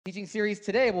Teaching series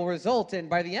today will result in,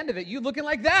 by the end of it, you looking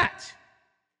like that.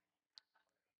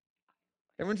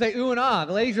 Everyone say ooh and ah.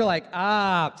 The ladies are like,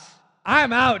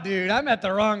 I'm out, dude. I'm at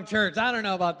the wrong church. I don't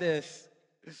know about this.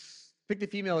 Pick the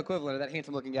female equivalent of that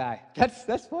handsome-looking guy.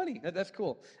 That's funny. That's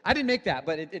cool. I didn't make that,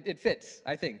 but it fits,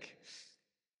 I think.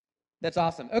 That's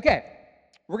awesome. Okay,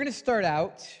 we're going to start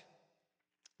out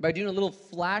by doing a little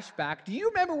flashback. Do you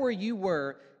remember where you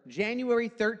were January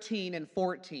 13 and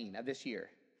 14 of this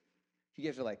year? You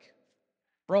guys are like,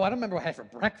 bro, I don't remember what I had for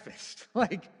breakfast.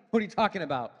 Like, what are you talking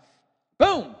about?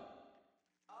 Boom.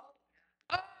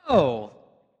 Oh,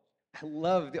 I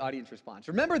love the audience response.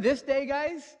 Remember this day,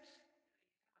 guys?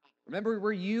 Remember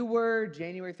where you were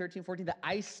January 13, 14, the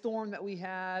ice storm that we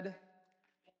had?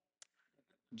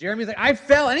 Jeremy's like, I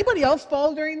fell. Anybody else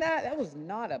fall during that? That was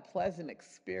not a pleasant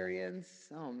experience.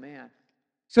 Oh, man.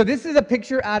 So this is a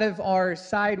picture out of our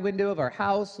side window of our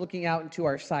house, looking out into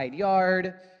our side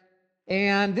yard.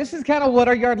 And this is kind of what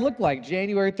our yard looked like,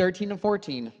 January 13 and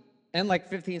 14. And like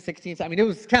 15, 16. I mean, it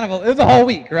was a whole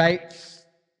week, right?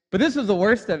 But this was the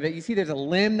worst of it. You see there's a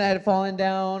limb that had fallen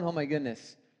down. Oh, my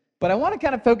goodness. But I want to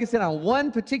kind of focus in on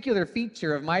one particular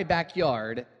feature of my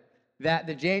backyard that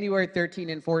the January 13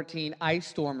 and 14 ice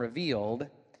storm revealed.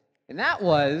 And that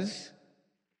was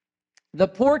the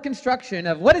poor construction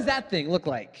of, what does that thing look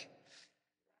like?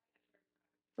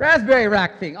 Raspberry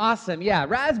rack thing. Awesome. Yeah,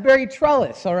 raspberry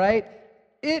trellis, all right?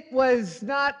 It was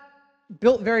not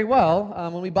built very well.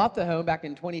 When we bought the home back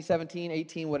in 2017,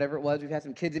 18, whatever it was, we've had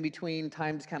some kids in between,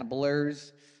 time just kind of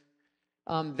blurs.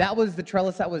 That was the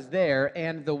trellis that was there,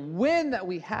 and the wind that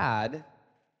we had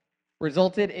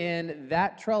resulted in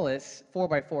that trellis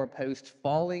 4x4 post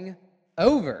falling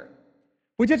over,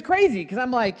 which is crazy because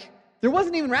I'm like, there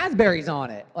wasn't even raspberries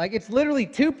on it. Like, it's literally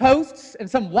two posts and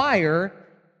some wire,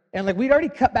 and like we'd already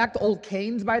cut back the old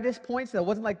canes by this point, so it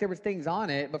wasn't like there was things on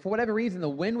it, but for whatever reason, the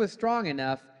wind was strong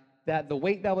enough that the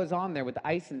weight that was on there with the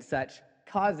ice and such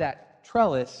caused that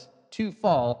trellis to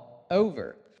fall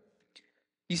over.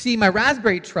 You see, my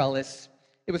raspberry trellis,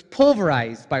 it was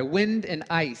pulverized by wind and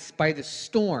ice, by the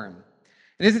storm.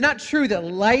 And is it not true that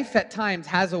life at times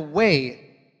has a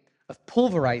way of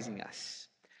pulverizing us?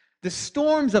 The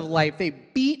storms of life, they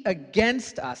beat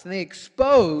against us and they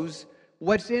expose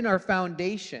what's in our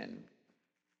foundation.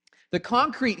 The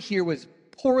concrete here was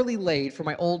poorly laid for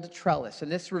my old trellis,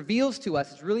 and this reveals to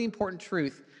us this really important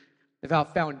truth of how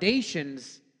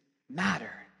foundations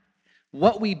matter.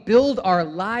 What we build our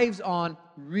lives on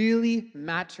really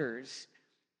matters.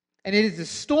 And it is the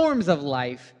storms of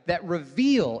life that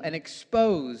reveal and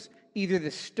expose either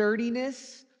the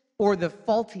sturdiness or the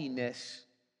faultiness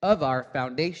of our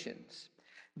foundations.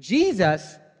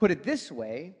 Jesus put it this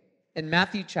way in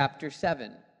Matthew chapter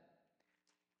 7.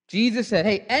 Jesus said,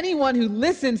 hey, anyone who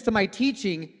listens to my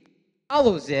teaching,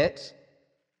 follows it,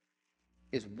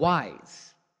 is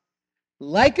wise,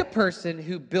 like a person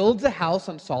who builds a house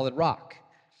on solid rock.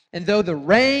 And though the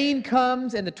rain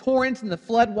comes and the torrents and the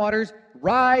floodwaters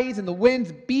rise and the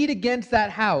winds beat against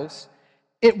that house,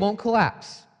 it won't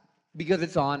collapse because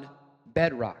it's on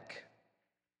bedrock.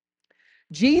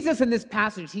 Jesus in this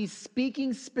passage, he's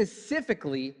speaking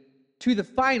specifically to the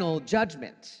final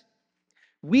judgment.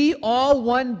 We all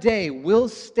one day will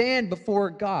stand before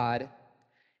God,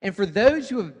 and for those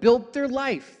who have built their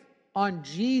life on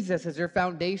Jesus as their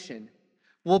foundation,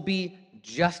 will be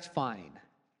just fine.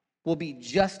 Will be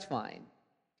just fine.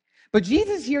 But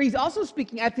Jesus here, he's also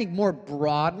speaking, I think, more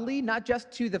broadly, not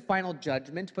just to the final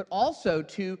judgment, but also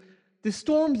to the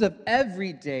storms of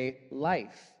everyday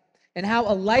life, and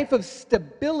how a life of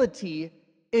stability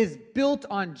is built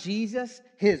on Jesus,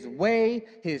 his way,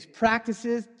 his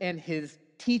practices, and his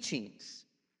teachings.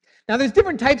 Now, there's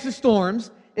different types of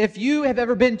storms. If you have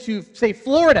ever been to, say,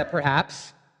 Florida,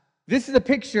 perhaps, this is a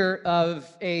picture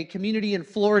of a community in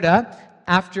Florida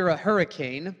after a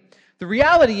hurricane. The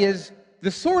reality is, the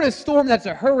sort of storm that's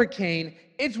a hurricane,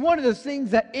 it's one of those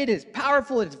things that it is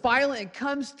powerful, it's violent, it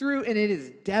comes through, and it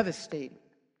is devastating.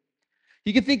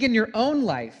 You can think in your own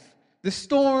life, the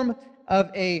storm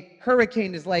of a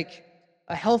hurricane is like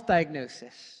a health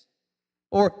diagnosis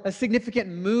or a significant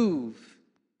move,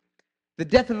 the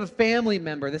death of a family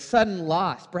member, the sudden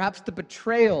loss, perhaps the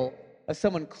betrayal of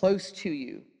someone close to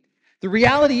you. The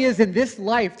reality is, in this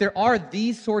life, there are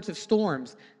these sorts of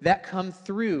storms that come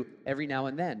through every now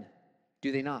and then,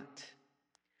 do they not?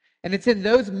 And it's in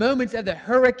those moments of the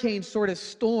hurricane sort of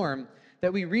storm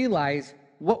that we realize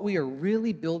what we are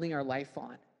really building our life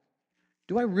on.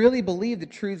 Do I really believe the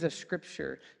truths of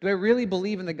Scripture? Do I really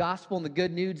believe in the gospel and the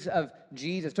good news of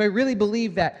Jesus? Do I really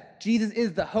believe that Jesus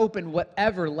is the hope in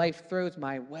whatever life throws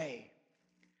my way?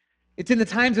 It's in the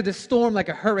times of the storm, like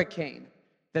a hurricane,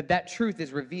 that truth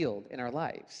is revealed in our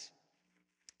lives.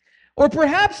 Or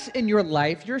perhaps in your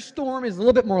life, your storm is a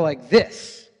little bit more like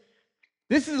this.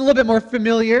 This is a little bit more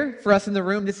familiar for us in the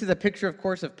room. This is a picture, of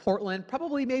course, of Portland,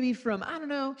 probably maybe from, I don't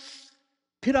know,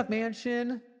 Piddock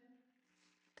Mansion.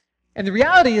 And the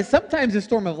reality is sometimes the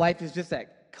storm of life is just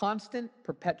that constant,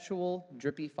 perpetual,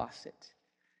 drippy faucet.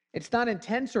 It's not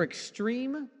intense or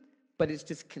extreme, but it's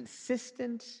just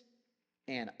consistent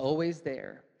and always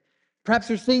there. Perhaps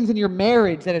there's things in your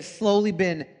marriage that have slowly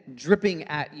been dripping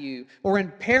at you, or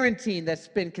in parenting that's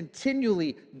been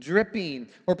continually dripping,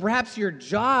 or perhaps your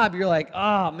job, you're like,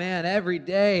 oh man, every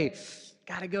day,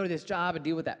 got to go to this job and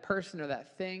deal with that person or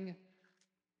that thing.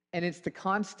 And it's the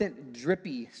constant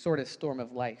drippy sort of storm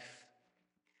of life.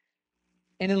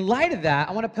 And in light of that,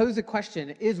 I want to pose a question.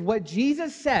 Is what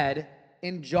Jesus said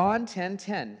in John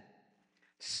 10:10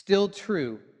 still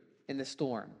true in the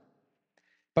storm?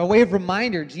 By way of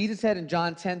reminder, Jesus said in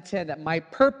John 10:10 that my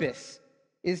purpose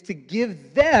is to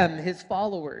give them, his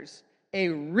followers, a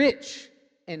rich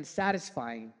and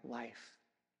satisfying life.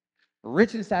 A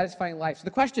rich and satisfying life. So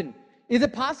the question, is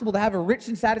it possible to have a rich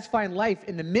and satisfying life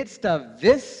in the midst of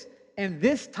this and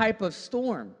this type of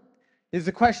storm? Is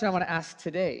the question I want to ask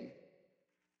today.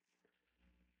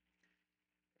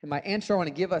 And my answer I want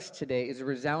to give us today is a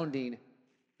resounding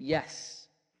yes,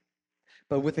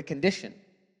 but with a condition.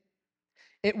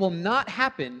 It will not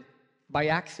happen by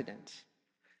accident.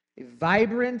 A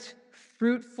vibrant,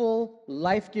 fruitful,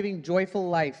 life-giving, joyful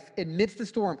life amidst the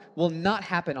storm will not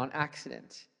happen on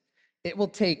accident. It will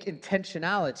take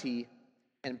intentionality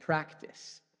and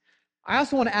practice. I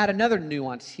also want to add another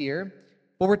nuance here.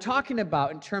 What we're talking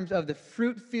about in terms of the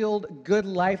fruit-filled, good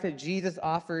life that Jesus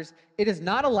offers, it is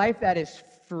not a life that is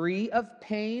free of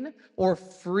pain or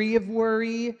free of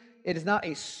worry. It is not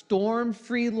a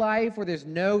storm-free life where there's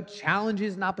no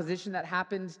challenges and opposition that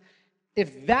happens.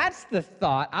 If that's the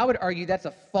thought, I would argue that's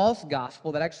a false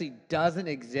gospel that actually doesn't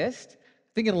exist.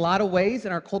 I think in a lot of ways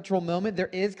in our cultural moment, there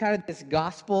is kind of this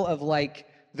gospel of like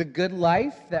the good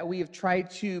life that we have tried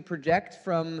to project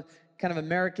from kind of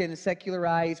American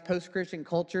secularized post-Christian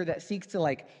culture that seeks to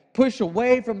like push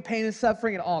away from pain and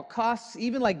suffering at all costs,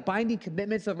 even like binding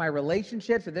commitments of my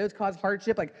relationships, if those cause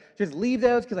hardship, like just leave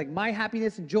those because like my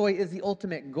happiness and joy is the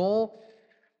ultimate goal.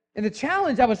 And the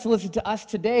challenge I would solicit to us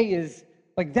today is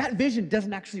like that vision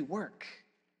doesn't actually work.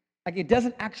 Like it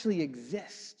doesn't actually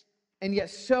exist. And yet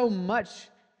so much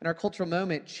in our cultural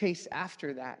moment chase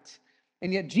after that.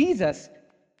 And yet Jesus,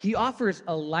 he offers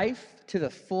a life to the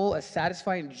full, a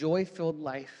satisfying, joy-filled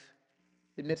life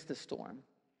amidst the storm,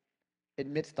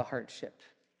 amidst the hardship.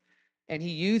 And he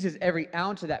uses every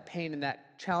ounce of that pain and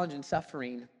that challenge and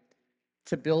suffering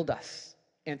to build us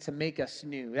and to make us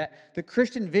new. That the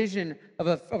Christian vision of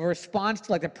a response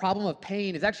to like the problem of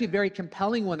pain is actually a very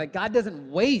compelling one, that God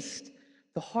doesn't waste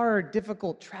the hard,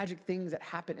 difficult, tragic things that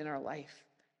happen in our life,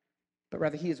 but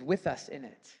rather he is with us in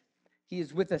it. He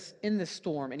is with us in the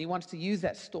storm, and he wants to use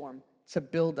that storm to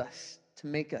build us, to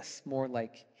make us more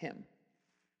like him.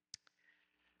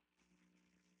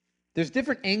 There's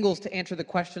different angles to answer the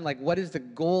question, like what is the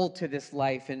goal to this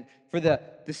life? And for the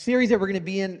series that we're going to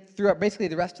be in throughout basically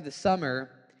the rest of the summer,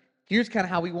 here's kind of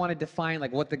how we want to define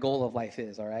like what the goal of life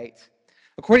is, all right?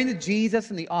 According to Jesus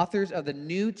and the authors of the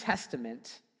New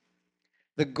Testament,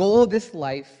 the goal of this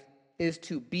life is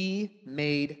to be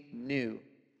made new,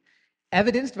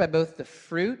 evidenced by both the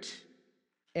fruit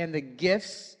and the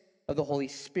gifts of the Holy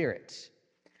Spirit.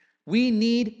 We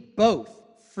need both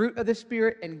fruit of the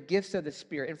Spirit and gifts of the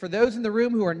Spirit. And for those in the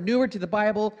room who are newer to the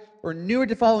Bible or newer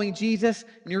to following Jesus,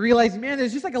 and you realize, man,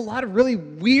 there's just like a lot of really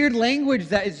weird language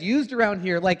that is used around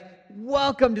here, like,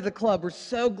 welcome to the club. We're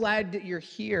so glad that you're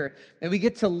here. And we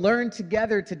get to learn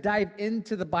together to dive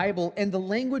into the Bible and the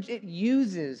language it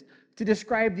uses to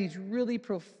describe these really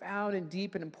profound and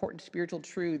deep and important spiritual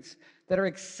truths that are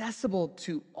accessible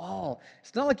to all.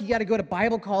 It's not like you got to go to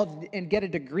Bible college and get a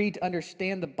degree to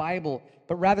understand the Bible,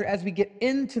 but rather as we get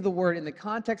into the Word in the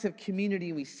context of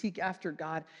community, we seek after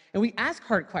God, and we ask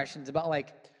hard questions about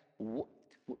like,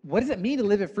 what does it mean to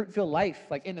live a fruit-filled life,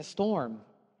 like in a storm?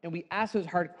 And we ask those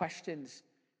hard questions.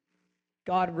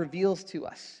 God reveals to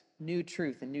us new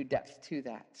truth and new depth to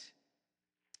that.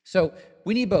 So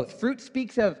we need both. Fruit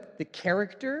speaks of the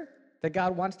character that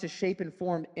God wants to shape and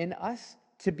form in us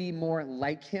to be more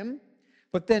like him.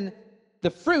 But then the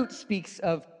fruit speaks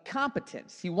of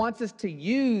competence. He wants us to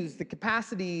use the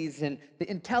capacities and the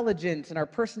intelligence and our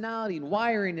personality and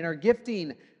wiring and our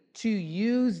gifting to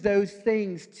use those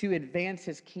things to advance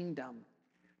his kingdom,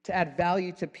 to add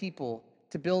value to people,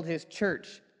 to build his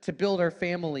church, to build our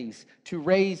families, to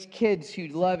raise kids who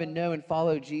love and know and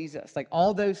follow Jesus. Like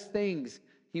all those things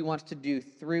he wants to do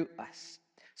through us.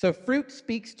 So fruit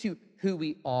speaks to who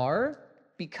we are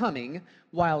becoming,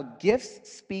 while gifts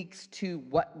speaks to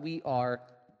what we are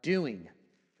doing.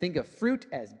 Think of fruit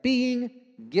as being,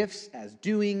 gifts as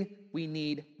doing. We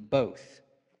need both.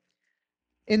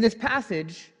 In this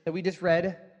passage that we just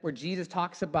read, where Jesus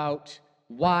talks about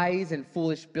wise and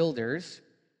foolish builders,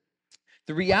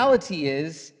 the reality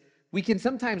is we can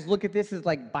sometimes look at this as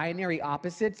like binary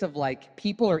opposites of like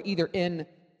people are either in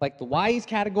like the wise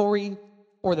category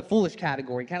or the foolish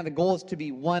category. Kind of the goal is to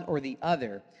be one or the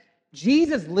other.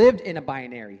 Jesus lived in a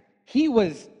binary. He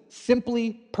was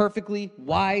simply, perfectly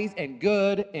wise and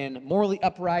good and morally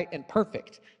upright and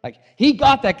perfect. Like he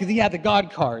got that because he had the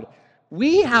God card.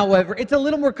 We, however, it's a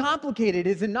little more complicated,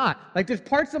 is it not? Like there's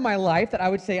parts of my life that I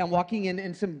would say I'm walking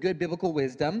in some good biblical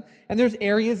wisdom, and there's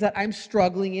areas that I'm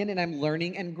struggling in and I'm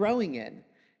learning and growing in.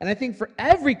 And I think for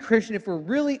every Christian, if we're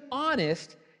really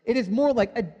honest, it is more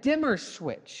like a dimmer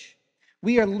switch.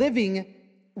 We are living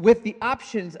with the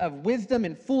options of wisdom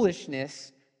and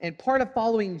foolishness, and part of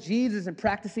following Jesus and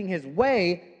practicing his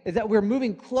way is that we're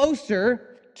moving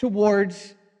closer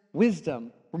towards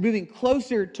wisdom. We're moving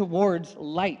closer towards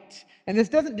light. And this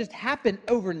doesn't just happen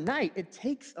overnight. It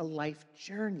takes a life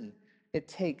journey. It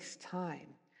takes time.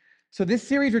 So this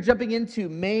series we're jumping into,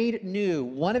 Made New,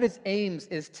 one of its aims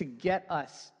is to get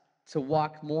us to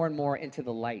walk more and more into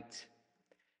the light.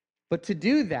 But to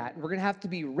do that, we're going to have to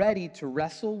be ready to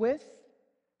wrestle with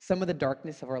some of the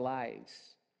darkness of our lives,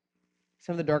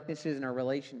 some of the darknesses in our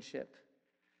relationship,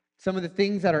 some of the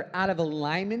things that are out of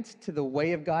alignment to the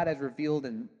way of God as revealed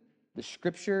in the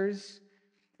scriptures.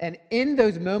 And in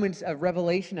those moments of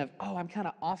revelation of, oh, I'm kind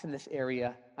of off in this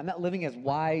area, I'm not living as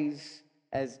wise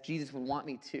as Jesus would want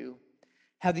me to,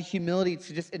 have the humility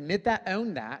to just admit that,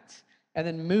 own that, and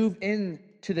then move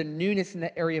into the newness in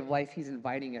that area of life he's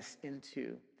inviting us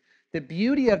into. The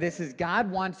beauty of this is God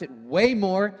wants it way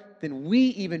more than we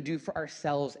even do for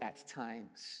ourselves at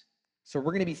times. So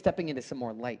we're going to be stepping into some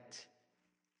more light.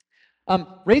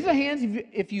 Raise your hands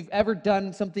if you've ever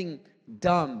done something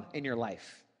dumb in your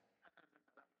life.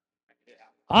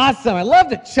 Awesome. I love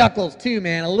the chuckles too,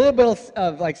 man. A little bit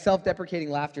of like self-deprecating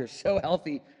laughter is so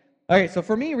healthy. All right, so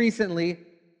for me recently,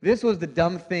 this was the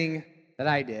dumb thing that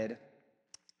I did.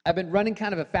 I've been running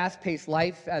kind of a fast-paced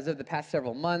life as of the past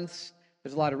several months.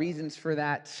 There's a lot of reasons for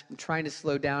that. I'm trying to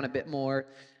slow down a bit more.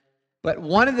 But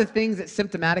one of the things that's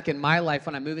symptomatic in my life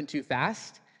when I'm moving too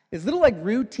fast is little like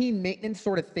routine maintenance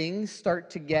sort of things start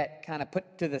to get kind of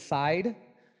put to the side.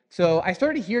 So I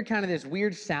started to hear kind of this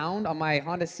weird sound on my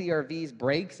Honda CR-V's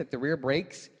brakes, like the rear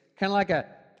brakes, kind of like a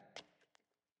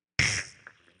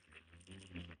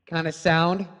kind of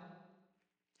sound.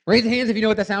 Raise your hands if you know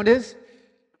what that sound is.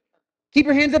 Keep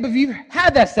your hands up if you've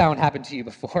had that sound happen to you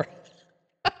before.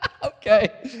 Okay,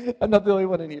 I'm not the only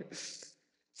one in here.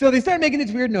 So they started making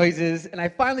these weird noises, and I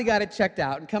finally got it checked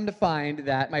out and come to find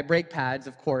that my brake pads,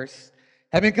 of course,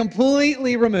 have been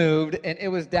completely removed, and it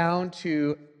was down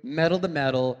to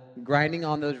metal, grinding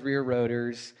on those rear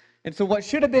rotors. And so what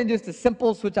should have been just a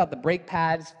simple switch out the brake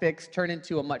pads fix turned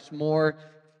into a much more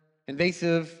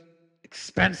invasive,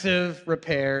 expensive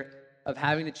repair of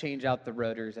having to change out the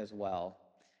rotors as well.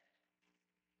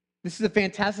 This is a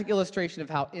fantastic illustration of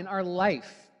how in our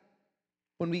life,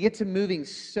 when we get to moving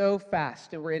so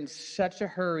fast and we're in such a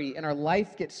hurry and our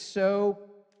life gets so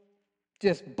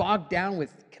just bogged down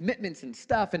with commitments and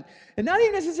stuff, and not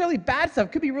even necessarily bad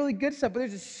stuff, could be really good stuff, but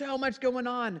there's just so much going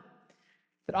on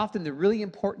that often the really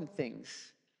important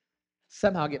things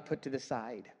somehow get put to the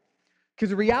side.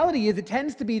 Because the reality is it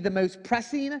tends to be the most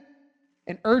pressing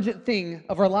and urgent thing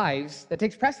of our lives that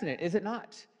takes precedent, is it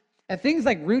not? And things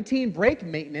like routine brake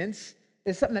maintenance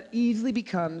is something that easily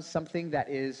becomes something that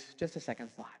is just a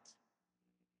second thought.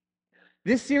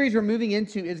 This series we're moving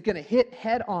into is going to hit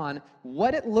head on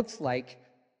what it looks like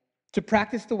to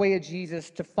practice the way of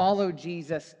Jesus, to follow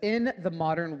Jesus in the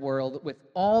modern world with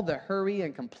all the hurry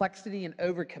and complexity and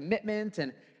overcommitment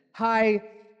and high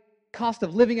cost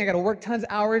of living. I got to work tons of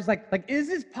hours. Like, is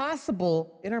this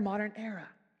possible in our modern era?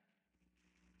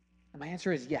 And my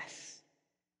answer is yes.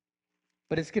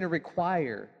 But it's going to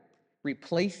require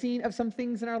replacing of some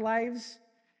things in our lives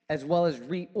as well as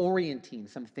reorienting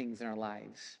some things in our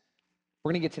lives.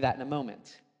 We're going to get to that in a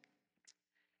moment.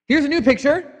 Here's a new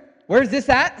picture. Where's this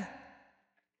at?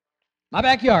 My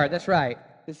backyard, that's right.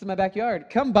 This is my backyard.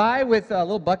 Come by with a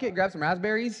little bucket, grab some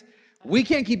raspberries. We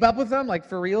can't keep up with them, like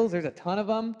for reals. There's a ton of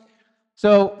them.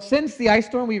 So since the ice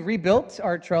storm, we've rebuilt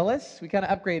our trellis. We kind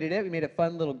of upgraded it. We made a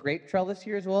fun little grape trellis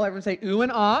here as well. Everyone say ooh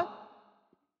and ah.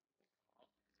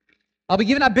 I'll be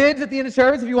giving out bids at the end of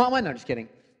service if you want one. No, just kidding.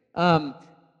 But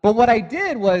what I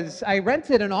did was I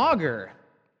rented an auger,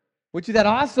 which is that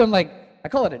awesome, like, I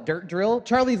call it a dirt drill.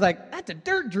 Charlie's like, that's a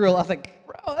dirt drill. I was like,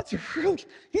 bro, that's a real,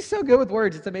 he's so good with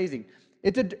words. It's amazing.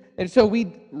 And so we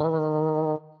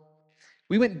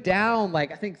went down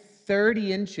like, I think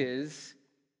 30 inches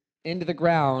into the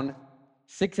ground,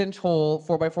 6-inch hole,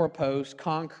 4x4 post,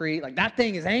 concrete. Like that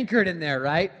thing is anchored in there,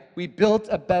 right? We built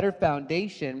a better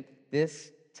foundation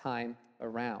this time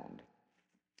around.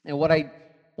 And what I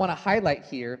want to highlight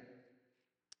here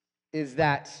is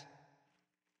that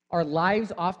our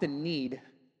lives often need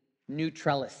new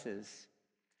trellises.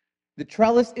 The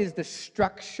trellis is the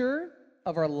structure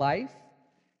of our life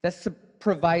that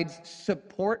provides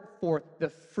support for the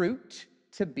fruit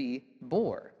to be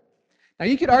bore. Now,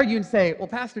 you could argue and say, well,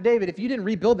 Pastor David, if you didn't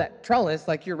rebuild that trellis,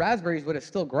 like your raspberries would have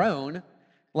still grown.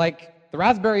 Like the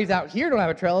raspberries out here don't have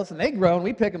a trellis and they grow and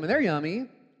we pick them and they're yummy.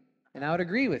 And I would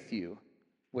agree with you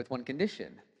with one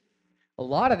condition. A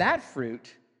lot of that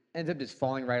fruit ends up just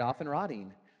falling right off and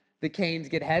rotting. The canes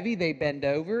get heavy, they bend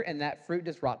over, and that fruit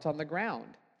just rots on the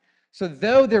ground. So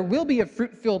though there will be a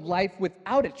fruit-filled life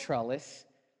without a trellis,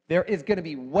 there is going to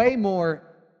be way more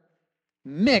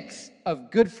mix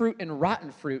of good fruit and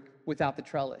rotten fruit without the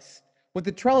trellis. What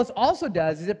the trellis also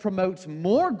does is it promotes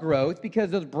more growth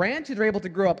because those branches are able to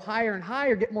grow up higher and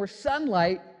higher, get more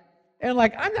sunlight. And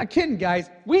like, I'm not kidding, guys.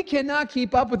 We cannot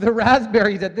keep up with the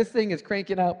raspberries that this thing is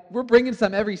cranking out. We're bringing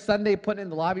some every Sunday, putting in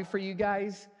the lobby for you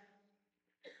guys.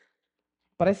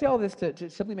 But I say all this to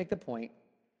simply make the point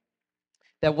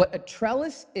that what a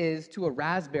trellis is to a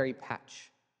raspberry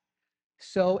patch,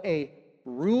 so a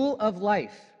rule of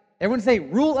life. Everyone say,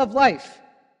 rule of life.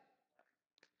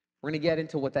 We're going to get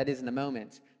into what that is in a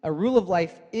moment. A rule of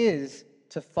life is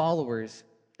to followers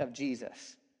of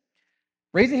Jesus.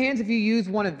 Raise your hands if you use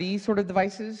one of these sort of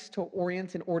devices to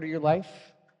orient and order your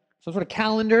life. Some sort of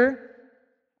calendar.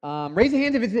 Raise your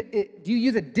hands if do you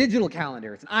use a digital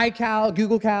calendar? It's an iCal,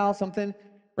 Google Cal, something.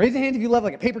 Raise your hands if you love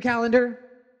like a paper calendar.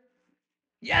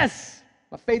 Yes,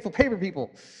 my faithful paper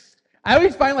people. I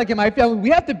always find like in my family, we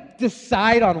have to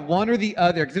decide on one or the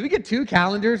other. Because if we get two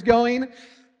calendars going,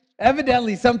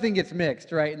 evidently something gets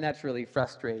mixed, right? And that's really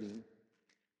frustrating.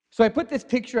 So I put this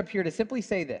picture up here to simply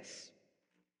say this.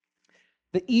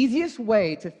 The easiest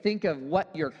way to think of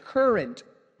what your current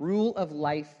rule of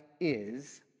life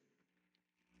is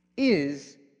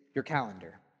your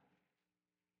calendar.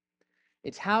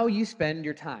 It's how you spend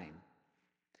your time.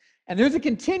 And there's a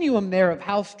continuum there of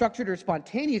how structured or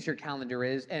spontaneous your calendar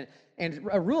is, and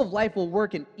a rule of life will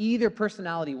work in either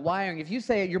personality wiring. If you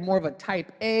say you're more of a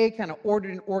type A, kind of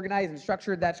ordered and organized and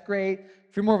structured, that's great.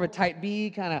 If you're more of a type B,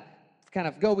 kind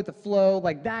of go with the flow,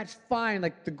 like that's fine.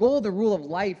 Like the goal of the rule of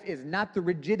life is not the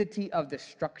rigidity of the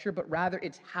structure, but rather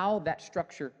it's how that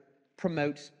structure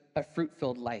promotes a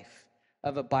fruit-filled life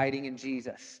of abiding in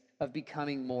Jesus, of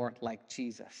becoming more like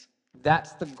Jesus.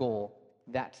 That's the goal.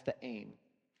 That's the aim.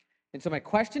 And so my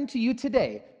question to you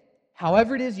today,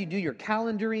 however it is you do your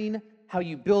calendaring, how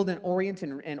you build and orient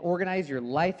and organize your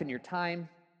life and your time,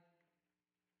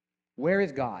 where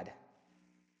is God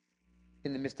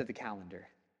in the midst of the calendar?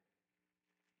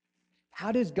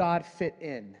 How does God fit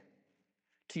in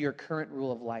to your current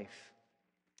rule of life?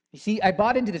 You see, I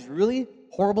bought into this really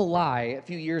horrible lie a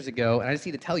few years ago, and I just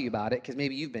need to tell you about it because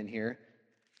maybe you've been here.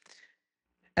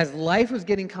 As life was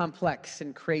getting complex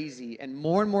and crazy, and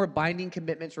more binding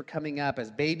commitments were coming up,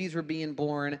 as babies were being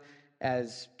born,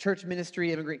 as church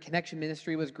ministry, immigrant connection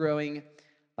ministry was growing,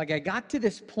 like I got to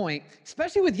this point,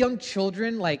 especially with young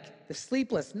children, like the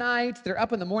sleepless nights, they're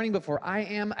up in the morning before I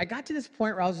am. I got to this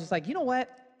point where I was just like, you know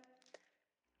what?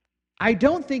 I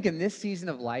don't think in this season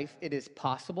of life it is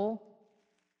possible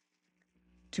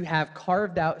to have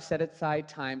carved out, set aside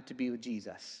time to be with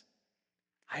Jesus.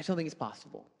 I just don't think it's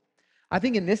possible. I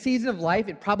think in this season of life,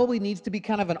 it probably needs to be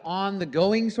kind of an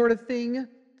on-the-going sort of thing.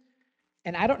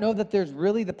 And I don't know that there's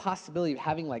really the possibility of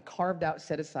having like carved out,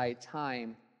 set aside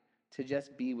time to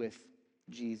just be with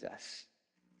Jesus.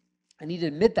 I need to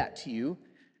admit that to you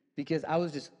because I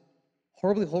was just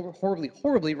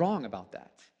horribly wrong about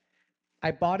that.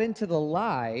 I bought into the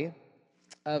lie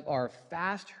of our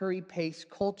fast, hurry-paced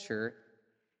culture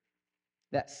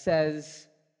that says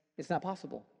it's not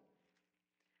possible.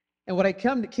 And what I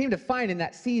came to find in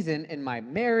that season, in my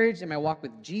marriage, in my walk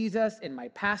with Jesus, in my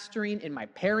pastoring, in my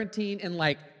parenting, in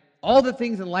like all the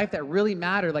things in life that really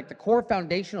matter, like the core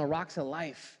foundational rocks of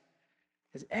life,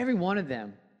 is every one of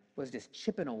them was just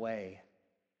chipping away.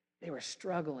 They were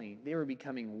struggling. They were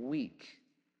becoming weak.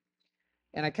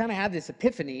 And I kind of had this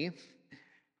epiphany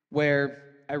where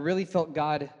I really felt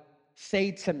God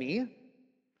say to me,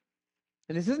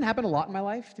 and this doesn't happen a lot in my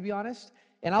life, to be honest,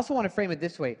 and I also want to frame it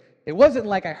this way. It wasn't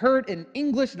like I heard in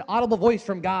English an audible voice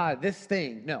from God, this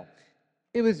thing. No.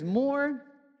 It was more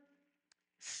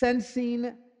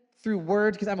sensing through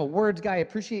words, because I'm a words guy, I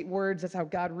appreciate words. That's how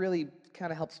God really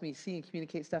kind of helps me see and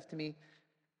communicate stuff to me.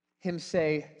 Him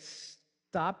say,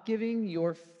 stop giving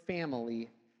your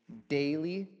family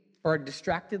daily or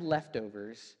distracted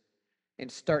leftovers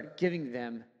and start giving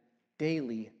them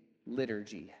daily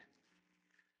liturgy.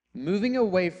 Moving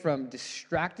away from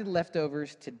distracted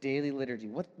leftovers to daily liturgy.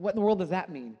 What in the world does that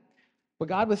mean? What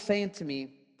God was saying to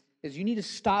me is you need to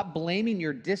stop blaming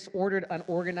your disordered,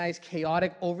 unorganized,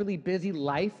 chaotic, overly busy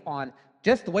life on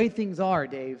just the way things are,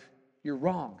 Dave. You're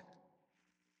wrong.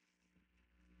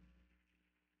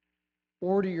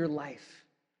 Order your life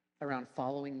around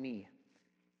following me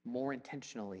more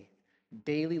intentionally.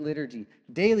 Daily liturgy,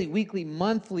 daily, weekly,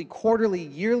 monthly, quarterly,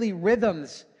 yearly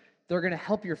rhythms that are going to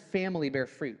help your family bear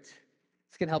fruit.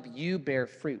 It's going to help you bear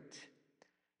fruit.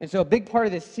 And so a big part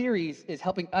of this series is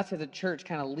helping us as a church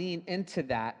kind of lean into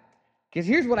that. Because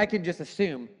here's what I can just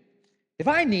assume. If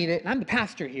I need it, and I'm the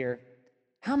pastor here,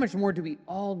 how much more do we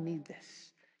all need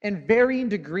this? In varying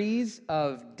degrees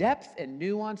of depth and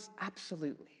nuance,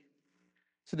 absolutely.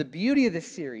 So the beauty of this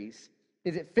series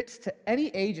is it fits to any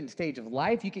age and stage of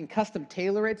life. You can custom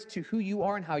tailor it to who you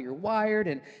are and how you're wired.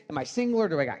 And am I single or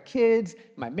do I got kids?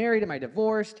 Am I married? Am I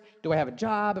divorced? Do I have a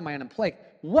job? Am I unemployed?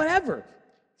 Whatever.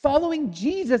 Following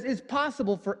Jesus is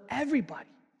possible for everybody.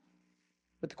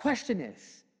 But the question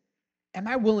is, am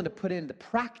I willing to put in the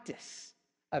practice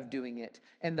of doing it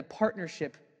and the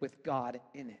partnership with God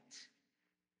in it?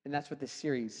 And that's what this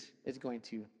series is going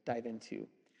to dive into.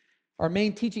 Our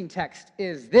main teaching text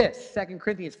is this, 2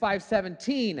 Corinthians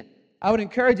 5:17. I would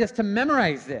encourage us to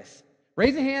memorize this.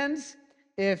 Raise your hands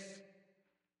if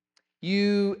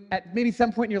you, at maybe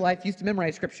some point in your life, used to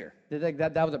memorize Scripture.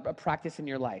 That was a practice in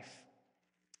your life.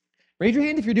 Raise your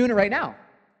hand if you're doing it right now.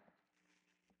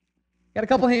 Got a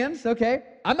couple hands? Okay.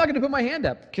 I'm not going to put my hand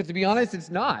up because, to be honest, it's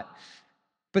not.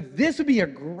 But this would be a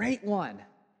great one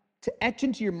to etch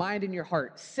into your mind and your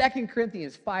heart. 2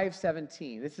 Corinthians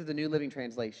 5:17. This is the New Living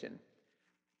Translation.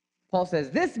 Paul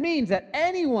says, this means that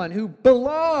anyone who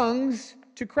belongs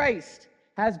to Christ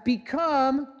has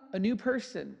become a new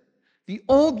person. The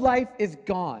old life is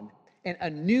gone, and a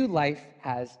new life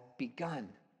has begun.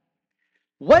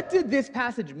 What did this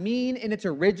passage mean in its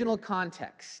original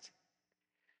context?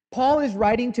 Paul is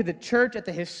writing to the church at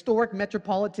the historic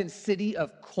metropolitan city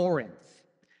of Corinth.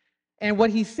 And what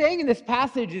he's saying in this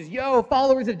passage is,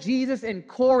 followers of Jesus in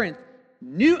Corinth,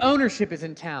 new ownership is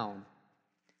in town.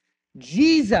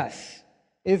 Jesus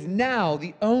is now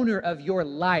the owner of your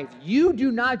life. You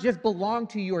do not just belong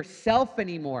to yourself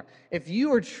anymore. If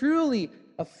you are truly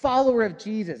a follower of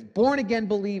Jesus, born again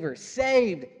believer,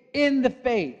 saved in the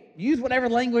faith, use whatever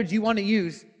language you want to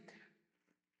use,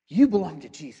 you belong to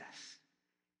Jesus.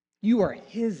 You are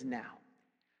his now.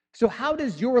 So how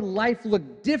does your life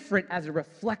look different as a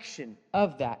reflection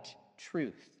of that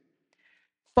truth?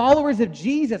 Followers of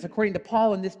Jesus, according to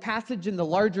Paul in this passage in the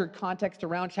larger context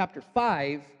around chapter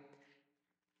 5,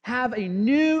 have a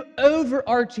new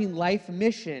overarching life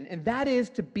mission, and that is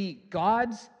to be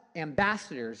God's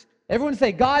ambassadors. Everyone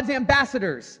say, God's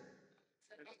ambassadors.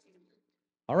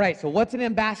 All right, so what's an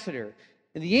ambassador?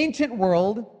 In the ancient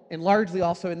world, and largely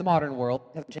also in the modern world,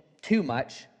 it hasn't changed too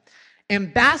much,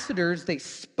 ambassadors, they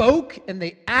spoke and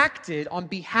they acted on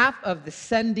behalf of the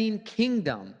sending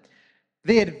kingdom.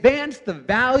 They advanced the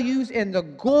values and the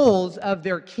goals of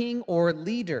their king or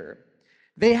leader.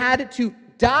 They had to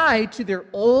die to their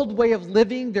old way of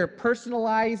living, their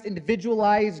personalized,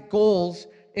 individualized goals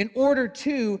in order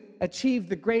to achieve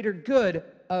the greater good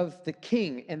of the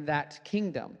king in that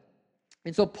kingdom.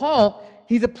 And so Paul,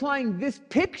 he's applying this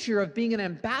picture of being an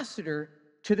ambassador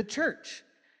to the church.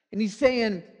 And he's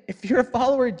saying, if you're a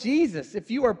follower of Jesus,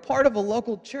 if you are part of a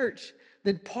local church,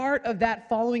 then part of that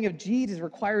following of Jesus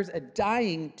requires a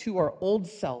dying to our old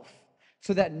self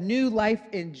so that new life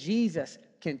in Jesus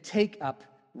can take up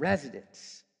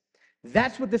residence.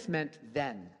 That's what this meant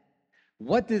then.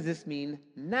 What does this mean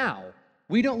now?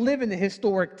 We don't live in the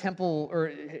historic temple or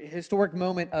historic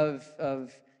moment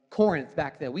of Corinth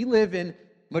back then. We live in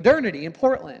modernity in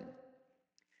Portland.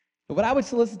 But what I would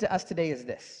solicit to us today is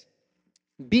this.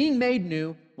 Being made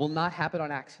new will not happen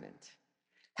on accident.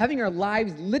 Having our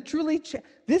lives literally changed.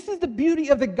 This is the beauty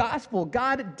of the gospel.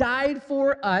 God died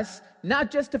for us, not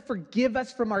just to forgive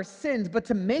us from our sins, but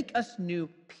to make us new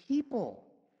people.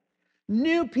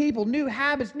 New people, new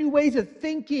habits, new ways of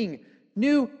thinking,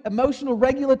 new emotional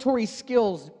regulatory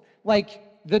skills, like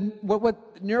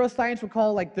what neuroscience would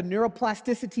call like the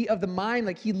neuroplasticity of the mind.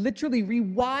 Like he literally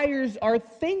rewires our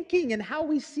thinking and how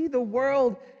we see the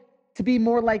world to be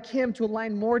more like him, to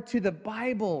align more to the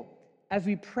Bible. as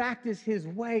we practice his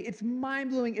way. It's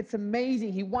mind-blowing. It's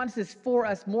amazing. He wants this for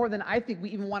us more than I think we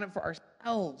even want it for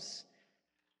ourselves.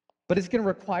 But it's going to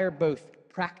require both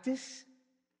practice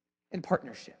and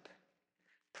partnership.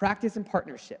 Practice and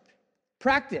partnership.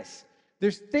 Practice.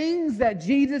 There's things that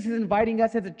Jesus is inviting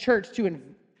us as a church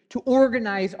to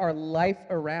organize our life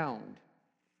around.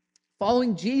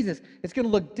 Following Jesus, it's going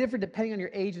to look different depending on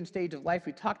your age and stage of life.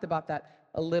 We talked about that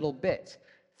a little bit.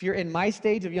 If you're in my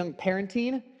stage of young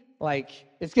parenting,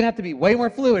 it's going to have to be way more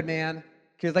fluid, man.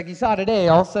 Because like you saw today,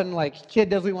 all of a sudden, kid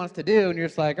does what he wants to do, and you're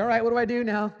just like, all right, what do I do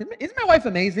now? Isn't my wife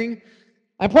amazing?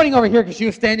 I'm pointing over here because she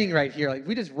was standing right here.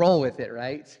 We just roll with it,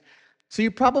 right? So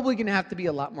you're probably going to have to be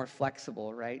a lot more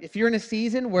flexible, right? If you're in a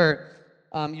season where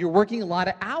you're working a lot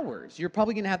of hours, you're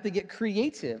probably going to have to get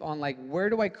creative on where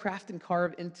do I craft and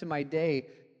carve into my day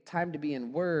time to be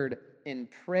in word, in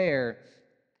prayer,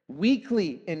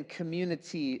 weekly in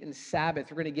community, in Sabbath.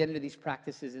 We're going to get into these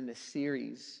practices in this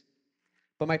series.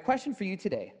 But my question for you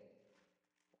today,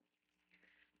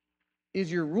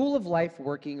 is your rule of life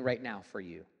working right now for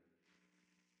you?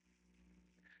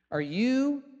 Are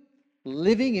you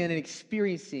living in and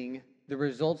experiencing the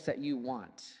results that you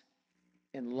want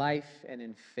in life and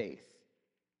in faith?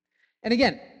 And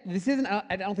again, this isn't,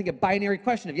 I don't think, a binary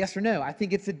question of yes or no. I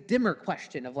think it's a dimmer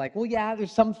question of well, yeah,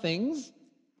 there's some things,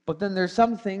 but then there's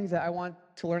some things that I want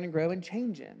to learn and grow and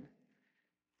change in.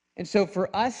 And so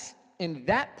for us in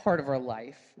that part of our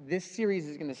life, this series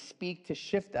is going to speak to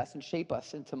shift us and shape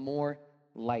us into more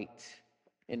light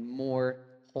and more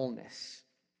wholeness.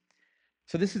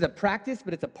 So this is a practice,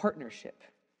 but it's a partnership.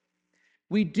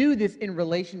 We do this in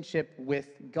relationship with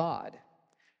God.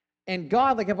 And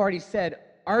God, like I've already said,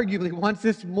 arguably wants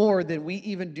this more than we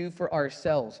even do for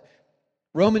ourselves.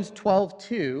 Romans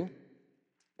 12:2,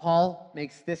 Paul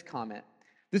makes this comment.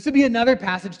 This would be another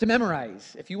passage to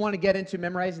memorize. If you want to get into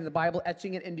memorizing the Bible,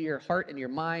 etching it into your heart and your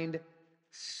mind,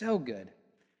 so good.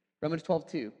 Romans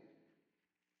 12:2.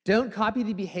 Don't copy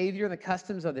the behavior and the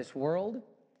customs of this world,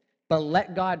 but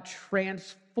let God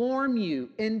transform you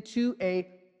into a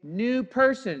new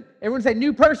person. Everyone say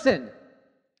new person.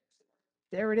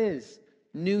 There it is.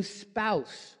 New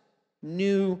spouse,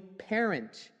 new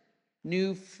parent,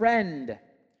 new friend,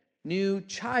 new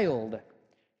child,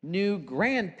 new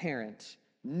grandparent,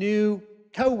 new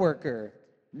coworker,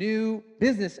 new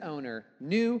business owner,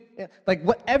 new,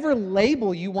 whatever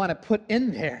label you want to put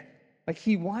in there.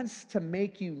 He wants to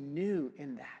make you new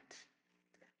in that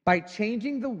by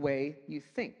changing the way you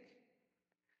think.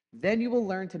 Then you will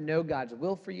learn to know God's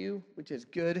will for you, which is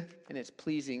good and it's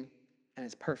pleasing and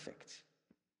it's perfect.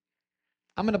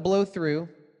 I'm going to blow through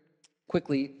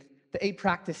quickly the 8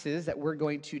 practices that we're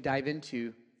going to dive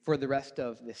into for the rest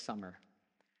of this summer.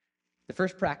 The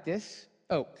first practice,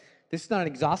 this is not an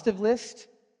exhaustive list.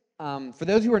 For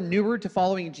those who are newer to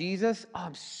following Jesus,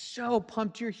 I'm so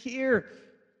pumped you're here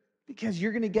because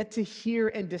you're going to get to hear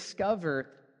and discover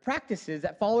practices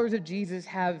that followers of Jesus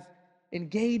have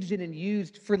engaged in and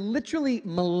used for literally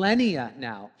millennia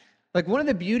now. One of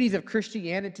the beauties of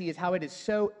Christianity is how it is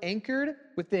so anchored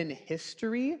within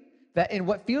history that in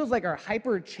what feels like our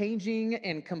hyper-changing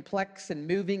and complex and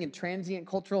moving and transient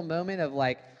cultural moment of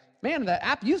man, the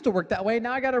app used to work that way,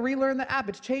 now I got to relearn the app,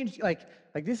 it's changed.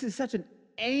 This is such an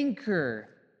anchor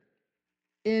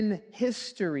in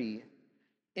history,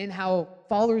 in how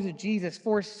followers of Jesus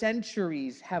for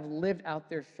centuries have lived out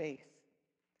their faith.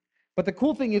 But the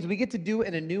cool thing is we get to do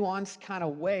it in a nuanced kind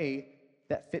of way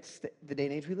that fits the day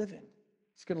and age we live in.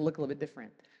 It's going to look a little bit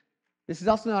different. This is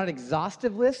also not an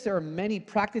exhaustive list. There are many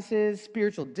practices,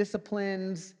 spiritual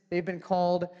disciplines, they've been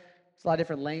called. There's a lot of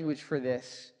different language for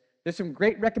this. There's some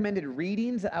great recommended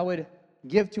readings that I would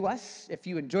give to us if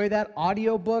you enjoy that.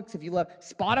 Audiobooks, if you love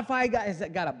Spotify, has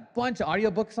got a bunch of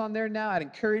audiobooks on there now. I'd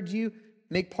encourage you,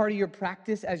 make part of your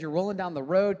practice as you're rolling down the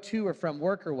road to or from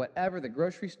work or whatever, the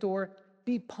grocery store.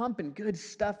 Be pumping good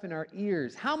stuff in our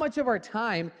ears. How much of our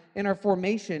time in our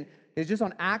formation is just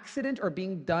on accident or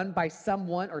being done by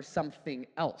someone or something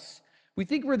else? We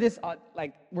think we're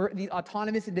we're these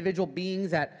autonomous individual beings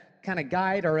that kind of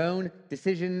guide our own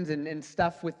decisions and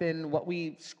stuff within what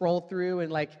we scroll through.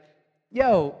 And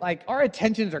our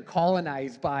attentions are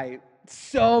colonized by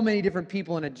so many different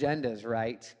people and agendas,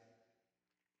 right?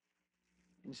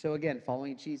 And so again,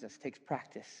 following Jesus takes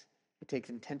practice. It takes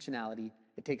intentionality.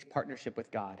 It takes partnership with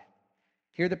God.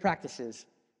 Here are the practices.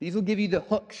 These will give you the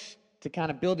hooks to kind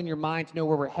of build in your mind to know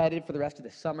where we're headed for the rest of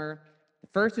the summer. The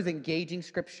first is engaging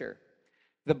Scripture.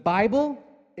 The Bible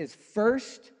is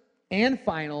first and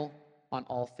final on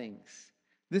all things.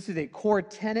 This is a core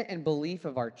tenet and belief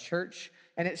of our church,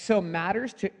 and it so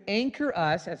matters to anchor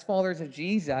us as followers of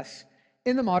Jesus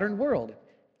in the modern world.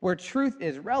 where truth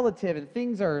is relative and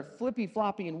things are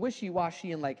flippy-floppy and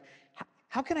wishy-washy and like,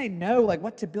 how can I know like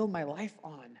what to build my life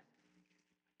on?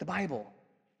 The Bible.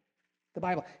 The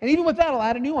Bible. And even with that, I'll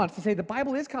add a nuance to say the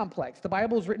Bible is complex. The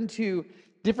Bible is written to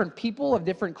different people of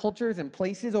different cultures and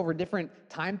places over different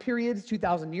time periods,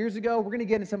 2,000 years ago. We're going to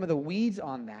get into some of the weeds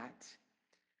on that.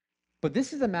 But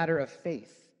this is a matter of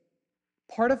faith.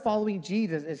 Part of following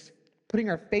Jesus is putting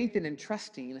our faith in and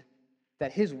trusting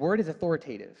that his word is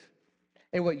authoritative.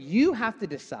 And what you have to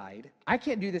decide, I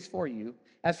can't do this for you.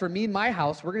 As for me and my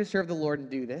house, we're going to serve the Lord and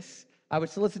do this. I would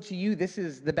solicit to you, this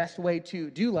is the best way to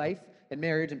do life and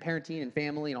marriage and parenting and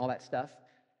family and all that stuff,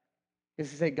 is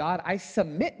to say, God, I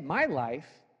submit my life,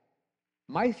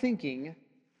 my thinking,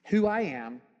 who I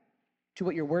am, to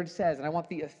what your word says. And I want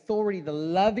the authority, the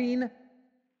loving,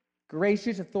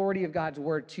 gracious authority of God's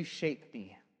word to shape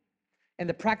me. And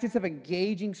the practice of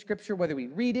engaging Scripture, whether we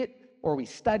read it or we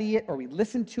study it or we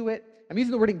listen to it, I'm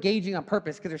using the word engaging on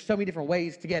purpose because there's so many different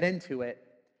ways to get into it,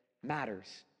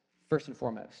 matters, first and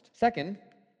foremost. Second,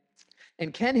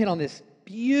 and Ken hit on this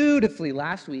beautifully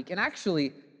last week and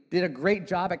actually did a great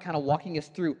job at kind of walking us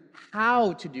through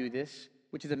how to do this,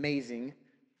 which is amazing,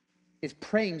 is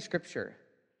praying Scripture.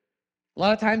 A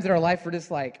lot of times in our life, we're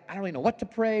just like, I don't really know what to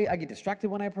pray. I get distracted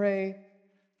when I pray.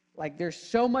 Like, there's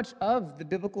so much of the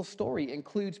biblical story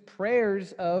includes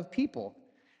prayers of people.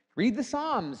 Read the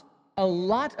Psalms. A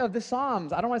lot of the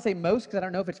Psalms, I don't want to say most because I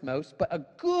don't know if it's most, but a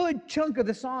good chunk of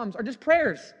the Psalms are just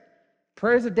prayers.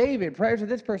 Prayers of David, prayers of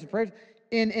this person, prayers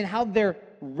in how they're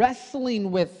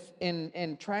wrestling with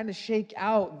and trying to shake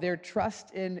out their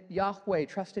trust in Yahweh,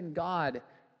 trust in God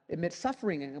amidst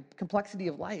suffering and complexity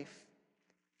of life.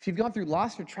 If you've gone through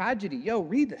loss or tragedy,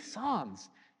 read the Psalms.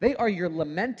 They are your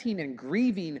lamenting and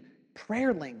grieving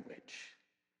prayer language.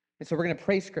 And so we're going to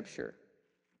pray Scripture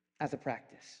as a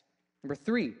practice. Number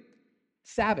 3,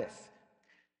 Sabbath.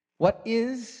 What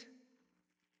is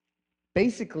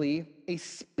basically a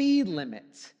speed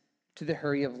limit to the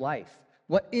hurry of life?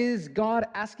 What is God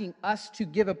asking us to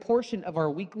give a portion of our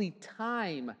weekly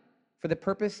time for the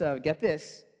purpose of, get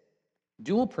this,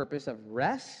 dual purpose of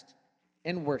rest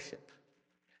and worship?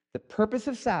 The purpose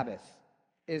of Sabbath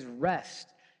is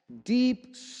rest,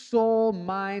 deep soul,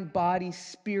 mind, body,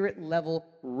 spirit level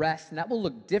rest. And that will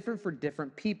look different for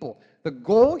different people. The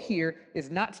goal here is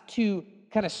not to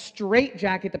kind of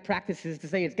straitjacket the practices to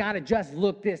say it's got to just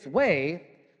look this way,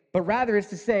 but rather is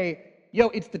to say,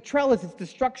 it's the trellis, it's the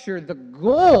structure. The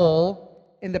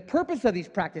goal and the purpose of these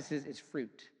practices is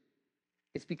fruit.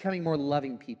 It's becoming more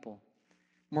loving people,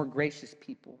 more gracious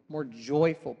people, more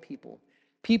joyful people,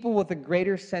 people with a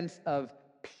greater sense of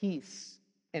peace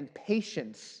and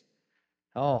patience.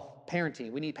 Oh,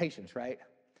 parenting, we need patience, right?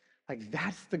 Like,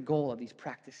 that's the goal of these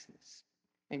practices.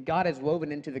 And God has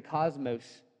woven into the cosmos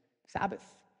Sabbath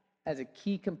as a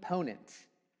key component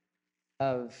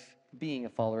of being a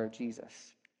follower of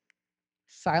Jesus.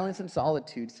 Silence and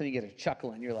solitude. So you get a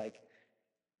chuckle and you're like,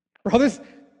 bro,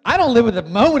 I don't live with a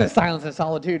moment of silence and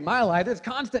solitude in my life. There's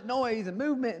constant noise and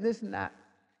movement and this and that.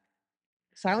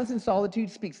 Silence and solitude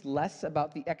speaks less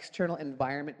about the external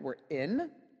environment we're in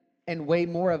and way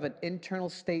more of an internal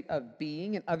state of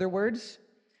being. In other words,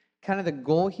 kind of the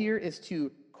goal here is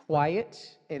to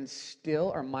quiet and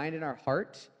still our mind and our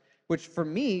heart, which for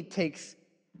me takes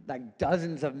like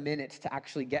dozens of minutes to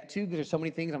actually get to because there's so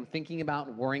many things I'm thinking about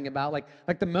and worrying about.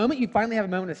 Like the moment you finally have a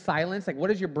moment of silence, like what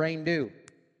does your brain do?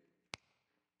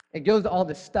 It goes to all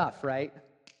this stuff, right?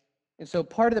 And so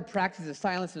part of the practice of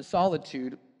silence and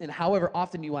solitude, and however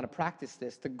often you want to practice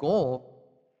this, the goal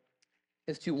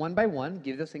is to one by one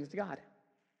give those things to God.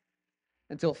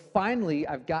 Until finally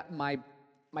I've got my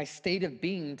state of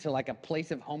being to like a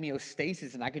place of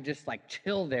homeostasis and I could just like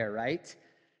chill there, right?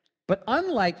 But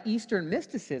unlike Eastern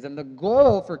mysticism, the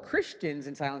goal for Christians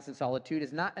in silence and solitude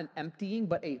is not an emptying,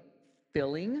 but a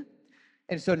filling.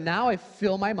 And so now I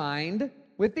fill my mind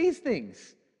with these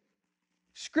things.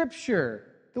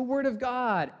 Scripture, the Word of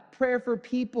God, prayer for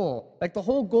people. Like the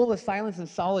whole goal of silence and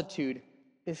solitude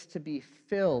is to be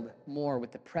filled more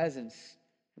with the presence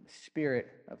and the Spirit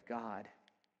of God.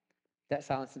 That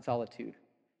silence and solitude.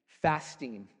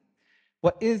 Fasting.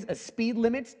 What is a speed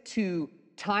limit to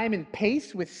time and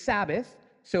pace with Sabbath?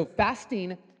 So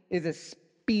fasting is a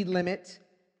speed limit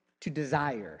to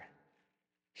desire.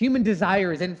 Human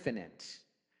desire is infinite.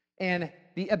 And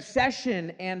the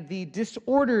obsession and the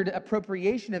disordered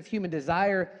appropriation of human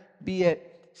desire, be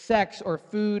it sex or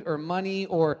food or money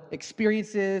or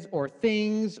experiences or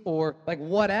things or like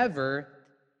whatever,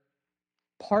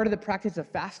 part of the practice of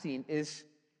fasting is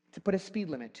to put a speed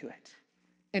limit to it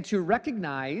and to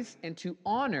recognize and to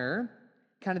honor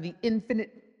kind of the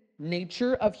infinite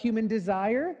nature of human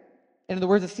desire And in the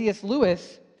words of C.S.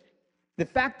 Lewis, the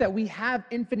fact that we have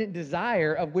infinite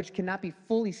desire of which cannot be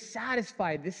fully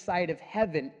satisfied this side of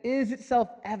heaven is itself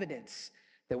evidence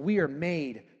that we are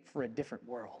made for a different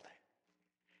world.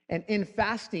 And in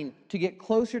fasting, to get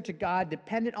closer to God,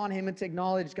 dependent on Him, and to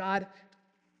acknowledge, God,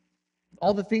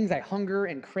 all the things I hunger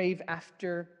and crave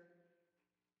after,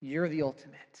 you're the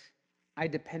ultimate. I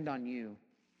depend on you.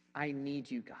 I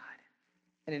need you, God.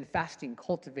 And in fasting,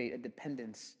 cultivate a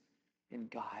dependence in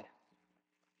God.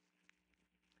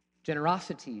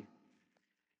 Generosity,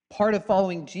 part of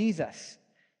following Jesus.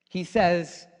 He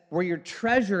says, where your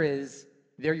treasure is,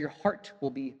 there your heart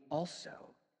will be also.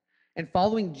 And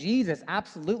following Jesus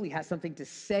absolutely has something to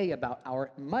say about our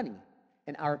money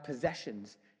and our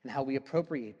possessions and how we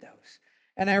appropriate those.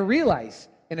 And I realize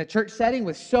in a church setting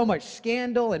with so much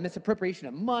scandal and misappropriation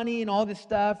of money and all this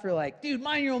stuff, you're like, dude,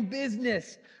 mind your own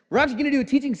business. We're actually going to do a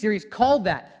teaching series called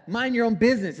that, Mind Your Own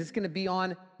Business. It's going to be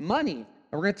on money.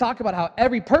 And we're going to talk about how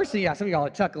every person, yeah, some of y'all are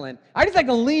chuckling. I just like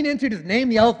to lean into, just name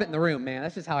the elephant in the room, man.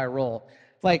 That's just how I roll.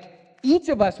 Like, each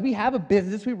of us, we have a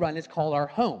business we run. It's called our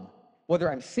home.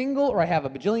 Whether I'm single or I have a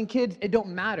bajillion kids, it don't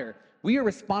matter. We are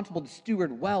responsible to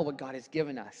steward well what God has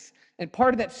given us. And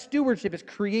part of that stewardship is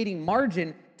creating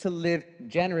margin to live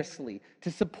generously,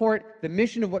 to support the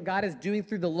mission of what God is doing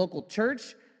through the local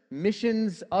church,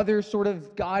 missions, other sort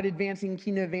of God-advancing,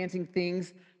 kingdom-advancing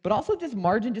things, but also just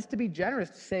margin just to be generous,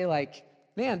 to say like,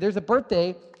 man, there's a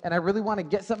birthday and I really want to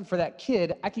get something for that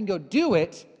kid. I can go do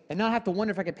it and not have to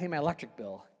wonder if I can pay my electric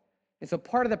bill. And so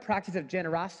part of the practice of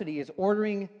generosity is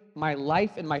ordering my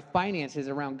life and my finances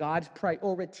around God's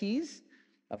priorities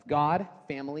of God,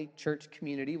 family, church,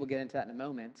 community. We'll get into that in a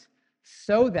moment,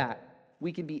 so that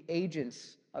we can be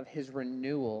agents of His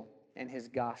renewal and His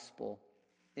gospel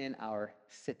in our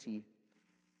city.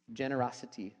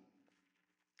 Generosity.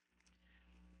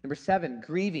 Number 7,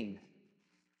 grieving.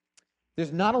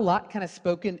 There's not a lot kind of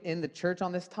spoken in the church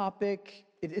on this topic.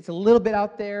 It's a little bit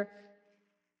out there.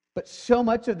 But so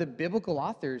much of the biblical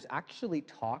authors actually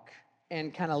talk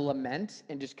and kind of lament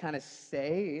and just kind of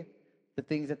say the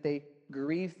things that they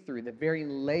grieve through, the varying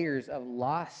layers of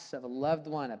loss of a loved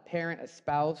one, a parent, a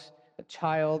spouse, a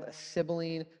child, a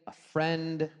sibling, a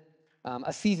friend,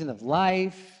 a season of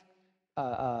life,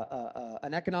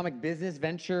 an economic business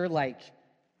venture. Like,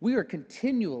 we are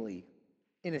continually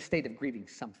in a state of grieving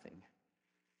something.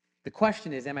 The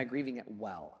question is, am I grieving it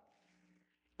well?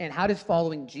 And how does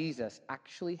following Jesus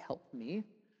actually help me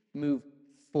move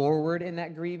forward in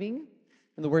that grieving?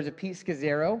 In the words of Pete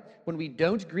Scazzero, when we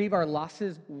don't grieve our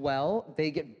losses well,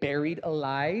 they get buried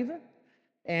alive.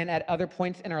 And at other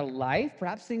points in our life,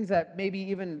 perhaps things that maybe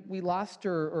even we lost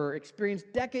or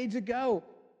experienced decades ago,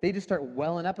 they just start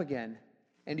welling up again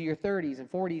into your 30s and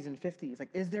 40s and 50s. Like,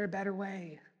 is there a better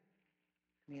way?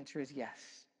 And the answer is yes.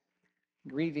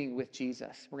 Grieving with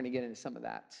Jesus. We're going to get into some of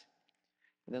that.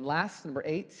 And then last, number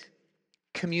 8,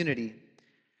 community.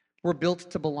 We're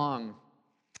built to belong.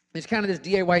 There's kind of this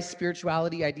DIY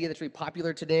spirituality idea that's really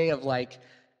popular today of like,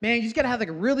 man, you just got to have like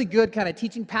a really good kind of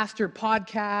teaching pastor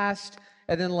podcast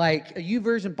and then like a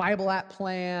YouVersion Bible app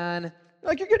plan.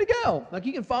 Like, you're good to go. Like,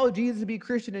 you can follow Jesus and be a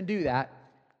Christian and do that.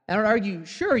 And I would argue,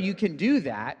 sure, you can do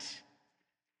that,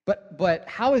 but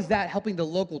how is that helping the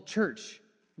local church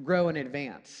grow and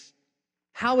advance?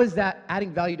 How is that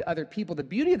adding value to other people? The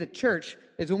beauty of the church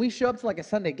is when we show up to like a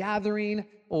Sunday gathering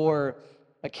or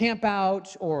a camp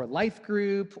out or a life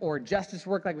group or justice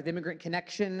work like with Immigrant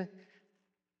Connection,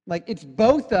 like it's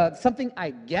both something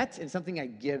I get and something I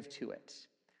give to it.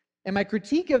 And my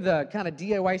critique of the kind of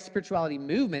DIY spirituality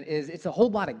movement is it's a whole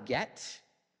lot of get,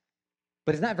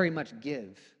 but it's not very much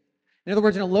give. In other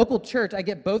words, in a local church, I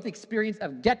get both experience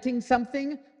of getting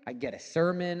something. I get a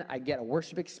sermon, I get a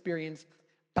worship experience,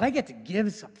 but I get to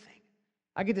give something.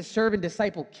 I get to serve and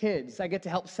disciple kids. I get to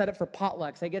help set up for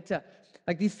potlucks. I get to,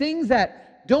 like, these things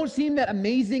that don't seem that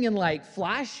amazing and like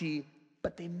flashy,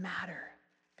 but they matter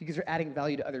because they're adding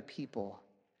value to other people.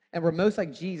 And we're most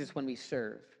like Jesus when we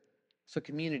serve. So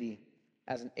community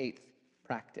as an 8th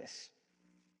practice.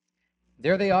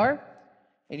 There they are.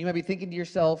 And you might be thinking to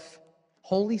yourself,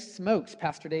 holy smokes,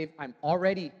 Pastor Dave, I'm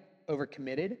already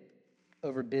overcommitted,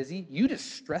 overbusy. You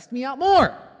just stressed me out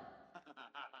more.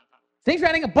 Thanks for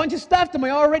adding a bunch of stuff to my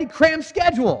already crammed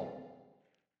schedule.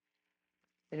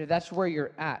 And if that's where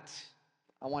you're at,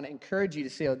 I want to encourage you to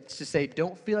say,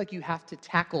 don't feel like you have to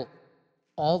tackle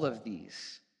all of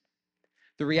these.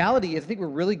 The reality is, I think we're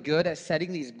really good at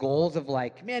setting these goals of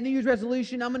like, man, New Year's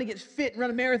resolution, I'm going to get fit and run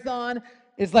a marathon.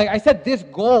 It's like, I set this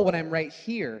goal when I'm right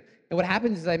here. And what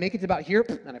happens is I make it to about here,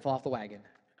 and I fall off the wagon.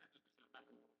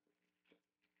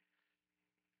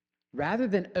 Rather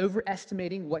than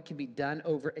overestimating what can be done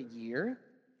over a year,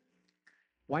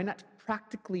 Why not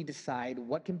practically decide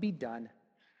what can be done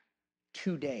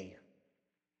today?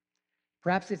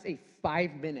 Perhaps it's a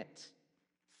 5-minute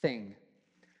thing.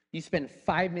 You spend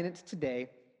 5 minutes today.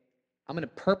 I'm going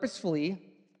to purposefully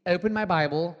open my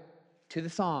Bible to the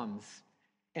Psalms.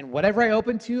 And whatever I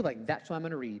open to, like, that's what I'm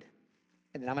going to read.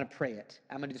 And then I'm going to pray it.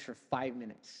 I'm going to do this for 5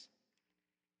 minutes.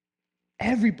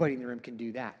 Everybody in the room can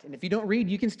do that. And if you don't read,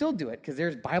 you can still do it because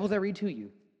there's Bibles that read to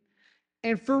you.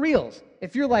 And for reals,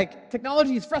 if you're like,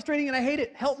 technology is frustrating and I hate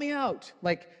it, help me out.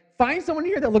 Like, find someone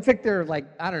here that looks like they're like,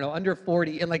 I don't know, under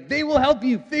 40, and like they will help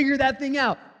you figure that thing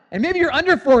out. And maybe you're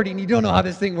under 40 and you don't know how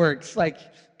this thing works. Like,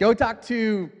 go talk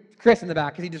to Chris in the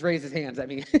back because he just raised his hands at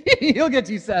me. He'll get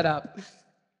you set up.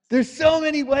 There's so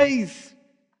many ways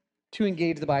to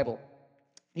engage the Bible.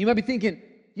 You might be thinking,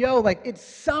 yo, like, it's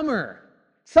summer.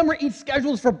 Summer eats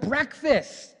schedules for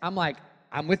breakfast. I'm like,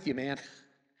 I'm with you, man.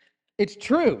 It's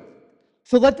true.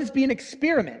 So let this be an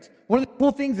experiment. One of the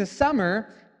cool things this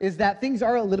summer is that things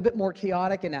are a little bit more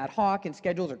chaotic and ad hoc, and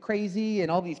schedules are crazy,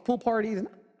 and all these pool parties.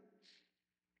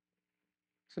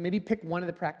 So maybe pick one of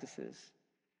the practices.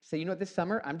 Say, you know what, this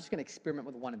summer, I'm just going to experiment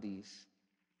with one of these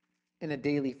in a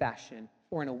daily fashion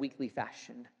or in a weekly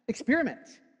fashion.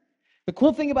 Experiment. The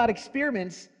cool thing about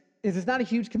experiments is it's not a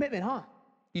huge commitment, huh?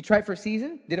 You try it for a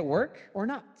season, did it work or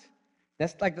not?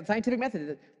 That's like the scientific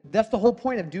method. That's the whole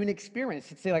point of doing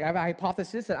experiments. It's say, like, I have a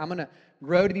hypothesis that I'm going to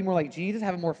grow to be more like Jesus,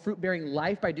 have a more fruit-bearing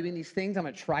life by doing these things. I'm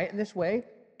going to try it in this way,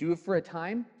 do it for a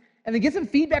time, and then get some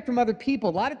feedback from other people.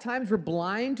 A lot of times we're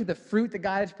blind to the fruit that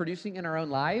God is producing in our own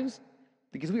lives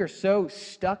because we are so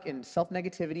stuck in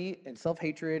self-negativity and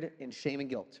self-hatred and shame and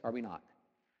guilt, are we not?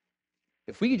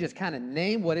 If we could just kind of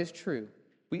name what is true,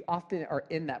 we often are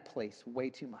in that place way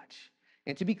too much.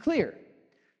 And to be clear,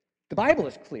 the Bible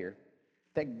is clear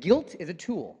that guilt is a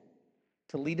tool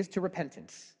to lead us to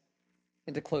repentance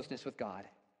and to closeness with God.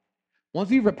 Once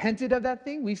we've repented of that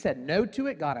thing, we've said no to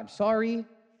it. God, I'm sorry.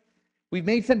 We've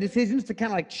made some decisions to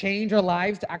kind of like change our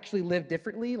lives to actually live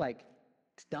differently. Like,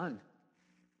 it's done.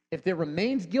 If there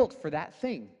remains guilt for that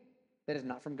thing, that is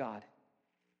not from God.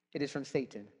 It is from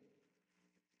Satan.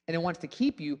 And it wants to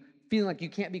keep you feeling like you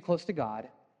can't be close to God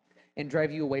and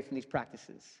drive you away from these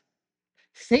practices.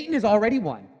 Satan has already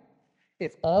won.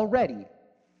 If already,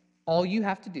 all you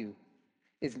have to do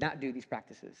is not do these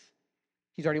practices.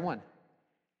 He's already won.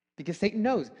 Because Satan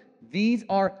knows these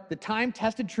are the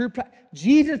time-tested true.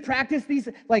 Jesus practiced these,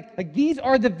 like these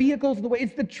are the vehicles of the way.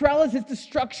 It's the trellis, it's the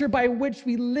structure by which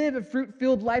we live a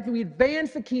fruit-filled life and we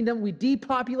advance the kingdom, we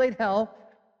depopulate hell,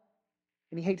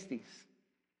 and he hates these.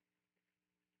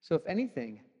 So if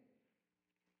anything,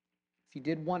 if you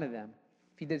did one of them,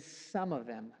 if you did some of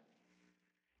them,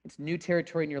 it's new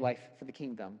territory in your life for the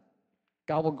kingdom.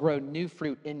 God will grow new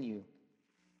fruit in you.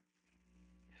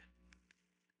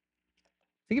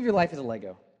 Think of your life as a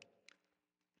Lego.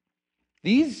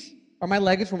 These are my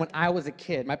Legos from when I was a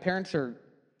kid. My parents are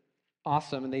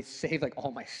awesome, and they saved like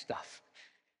all my stuff.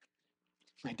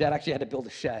 My dad actually had to build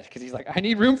a shed because he's like, I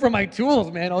need room for my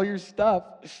tools, man, all your stuff.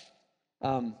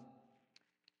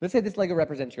 Let's say this Lego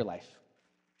represents your life.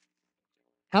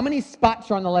 How many spots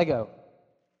are on the Lego?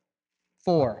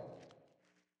 4.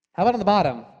 How about on the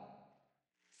bottom?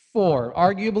 4.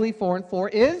 Arguably 4 and 4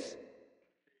 is?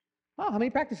 Oh, how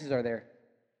many practices are there?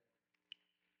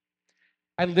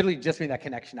 I literally just made that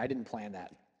connection. I didn't plan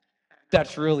that.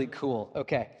 That's really cool.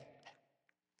 Okay.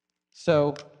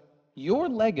 So your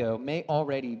Lego may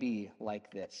already be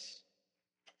like this.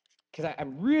 Because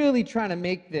I'm really trying to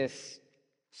make this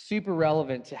super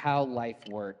relevant to how life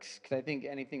works. Because I think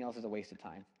anything else is a waste of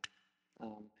time.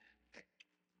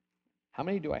 How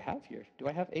many do I have here? Do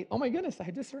I have 8? Oh my goodness,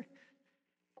 I just heard.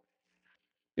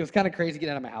 It was kind of crazy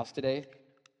getting out of my house today.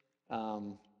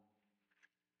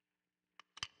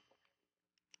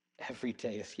 Every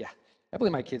day is, yeah. I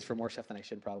blame my kids for more stuff than I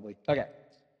should probably. Okay.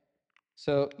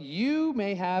 So you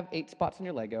may have 8 spots in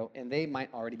your Lego, and they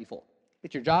might already be full.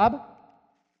 It's your job,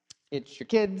 it's your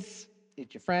kids,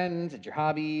 it's your friends, it's your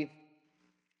hobby,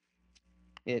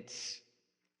 it's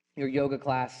your yoga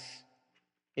class,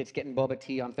 it's getting boba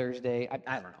tea on Thursday. I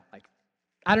don't know.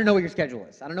 I don't know what your schedule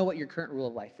is. I don't know what your current rule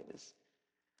of life is.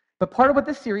 But part of what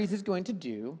this series is going to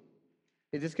do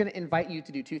is it's going to invite you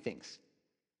to do 2 things.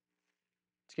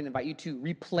 It's going to invite you to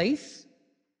replace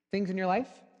things in your life,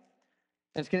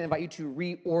 and it's going to invite you to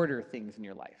reorder things in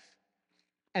your life.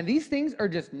 And these things are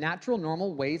just natural,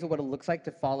 normal ways of what it looks like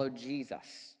to follow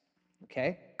Jesus,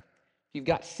 okay? You've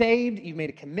got saved, you've made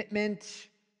a commitment,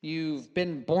 you've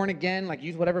been born again, like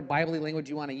use whatever Bible language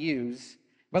you want to use.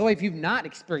 By the way, if you've not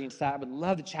experienced that, I would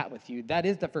love to chat with you. That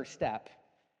is the first step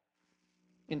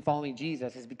in following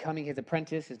Jesus, is becoming his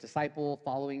apprentice, his disciple,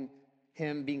 following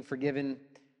him being forgiven.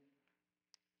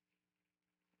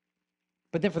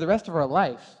 But then for the rest of our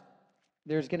life,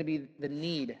 there's going to be the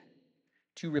need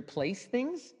to replace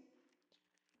things.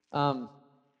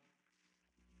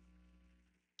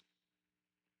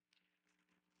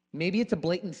 Maybe it's a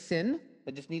blatant sin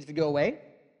that just needs to go away.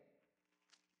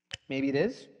 Maybe it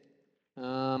is.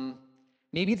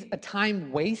 Maybe it's a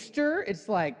time waster. It's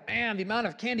like, man, the amount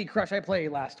of Candy Crush I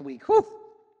played last week, whew,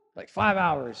 like 5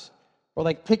 hours. Or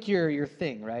like pick your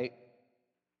thing, right?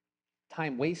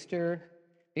 Time waster.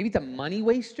 Maybe it's a money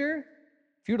waster.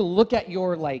 If you were to look at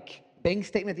your like bank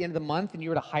statement at the end of the month and you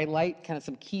were to highlight kind of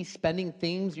some key spending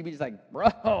themes, you'd be just like,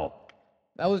 bro,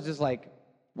 that was just like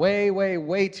way, way,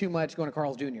 way too much going to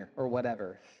Carl's Jr. or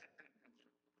whatever.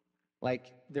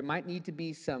 Like there might need to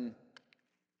be some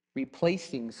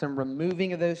replacing, some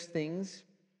removing of those things,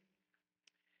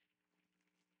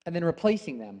 and then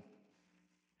replacing them.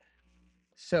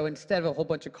 So instead of a whole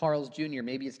bunch of Carl's Jr.,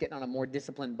 maybe it's getting on a more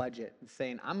disciplined budget and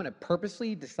saying, I'm going to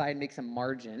purposely decide to make some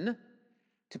margin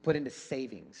to put into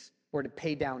savings or to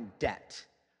pay down debt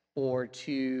or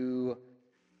to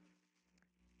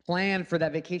plan for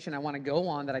that vacation I want to go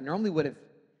on that I normally would have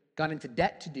gone into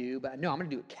debt to do, but no, I'm going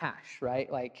to do it cash,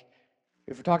 right? Like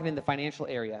if we're talking in the financial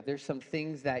area, there's some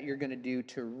things that you're going to do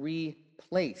to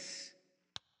replace,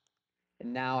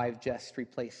 and now I've just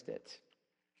replaced it.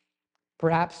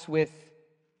 Perhaps with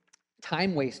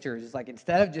time wasters, it's like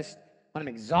instead of just when I'm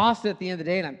exhausted at the end of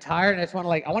the day and I'm tired and I just want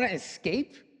to I want to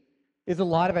escape, is a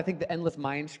lot of, I think, the endless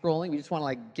mind scrolling. We just want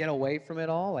to get away from it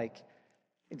all. Like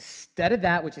instead of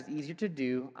that, which is easier to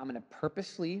do, I'm going to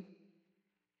purposely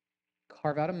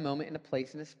carve out a moment and a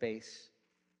place and a space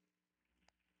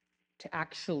to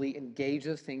actually engage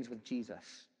those things with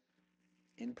Jesus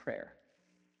in prayer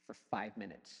for 5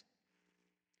 minutes.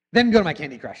 Then go to my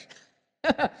Candy Crush.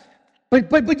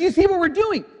 But you see what we're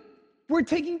doing? We're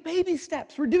taking baby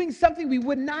steps. We're doing something we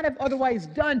would not have otherwise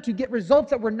done to get results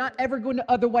that we're not ever going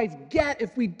to otherwise get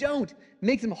if we don't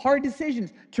make some hard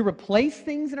decisions to replace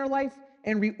things in our life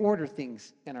and reorder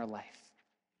things in our life.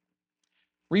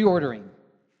 Reordering.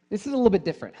 This is a little bit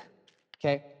different,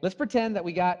 okay? Let's pretend that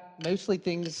we got mostly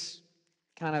things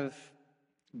kind of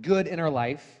good in our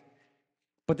life,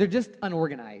 but they're just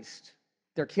unorganized.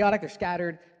 They're chaotic, they're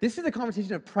scattered. This is a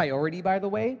conversation of priority, by the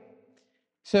way.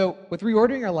 So with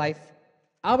reordering our life,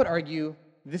 I would argue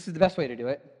this is the best way to do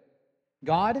it.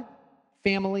 God,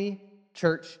 family,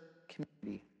 church,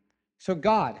 community. So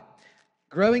God,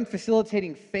 growing,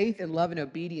 facilitating faith and love and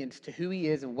obedience to who he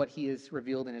is and what he has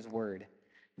revealed in his word.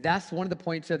 That's one of the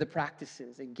points of the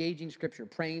practices. Engaging Scripture,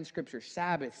 praying Scripture,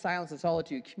 Sabbath, silence and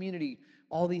solitude, community,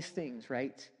 all these things,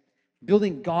 right?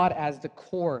 Building God as the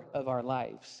core of our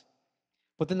lives.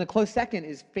 But then the close second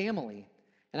is family.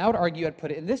 And I would argue I'd put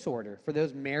it in this order. For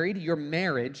those married, your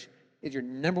marriage is your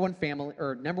number one family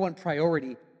or number one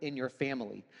priority in your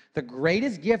family. The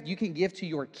greatest gift you can give to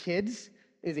your kids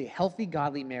is a healthy,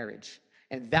 godly marriage.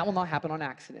 And that will not happen on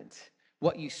accident.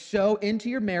 What you sow into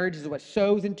your marriage is what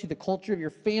sows into the culture of your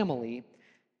family.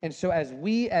 And so as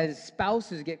we as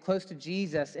spouses get close to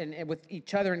Jesus and with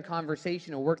each other in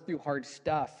conversation and work through hard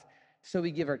stuff, so we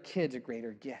give our kids a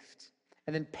greater gift.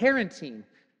 And then parenting,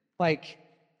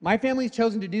 my family's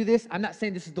chosen to do this. I'm not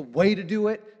saying this is the way to do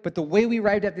it, but the way we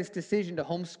arrived at this decision to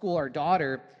homeschool our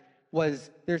daughter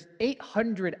was there's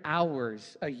 800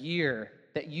 hours a year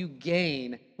that you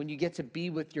gain when you get to be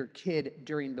with your kid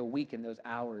during the week in those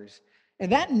hours.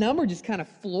 And that number just kind of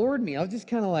floored me. I was just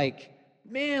kind of like,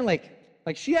 man,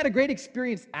 she had a great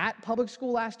experience at public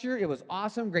school last year. It was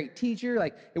awesome, great teacher.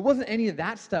 It wasn't any of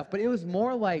that stuff, but it was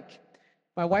more like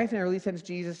my wife and I really sensed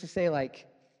Jesus to say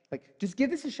just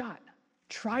give this a shot.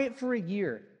 Try it for a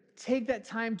year. Take that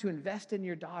time to invest in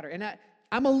your daughter. And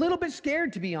I'm a little bit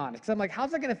scared, to be honest, because I'm like,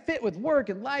 how's that going to fit with work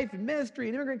and life and ministry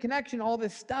and immigrant connection, all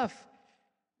this stuff?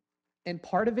 And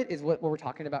part of it is what we're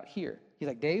talking about here. He's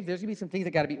like, Dave, there's going to be some things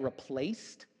that got to be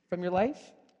replaced from your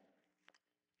life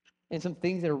and some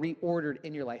things that are reordered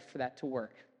in your life for that to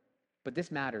work. But this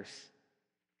matters.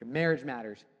 Your marriage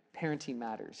matters. Parenting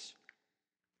matters.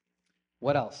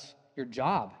 What else? Your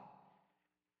job.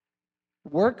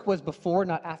 Work was before,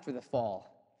 not after the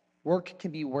fall. Work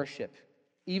can be worship.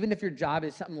 Even if your job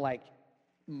is something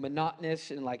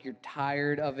monotonous and you're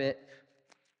tired of it,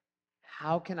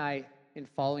 how can I, in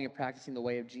following and practicing the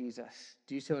way of Jesus,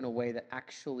 do so in a way that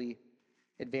actually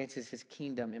advances his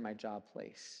kingdom in my job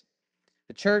place?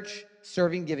 The church,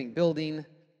 serving, giving, building,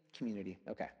 community.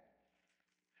 Okay.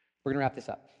 We're going to wrap this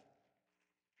up.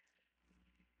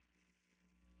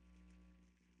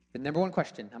 The number one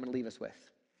question I'm going to leave us with,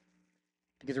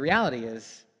 because the reality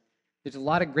is there's a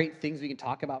lot of great things we can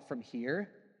talk about from here,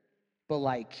 but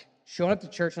showing up to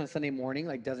church on a Sunday morning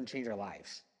like doesn't change our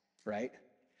lives, right?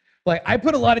 Like, I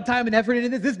put a lot of time and effort into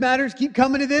this. This matters. Keep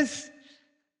coming to this.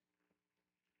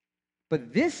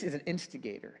 But this is an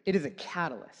instigator. It is a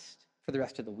catalyst for the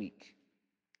rest of the week.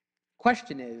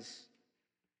 Question is,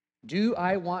 do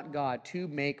I want God to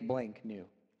make blank new?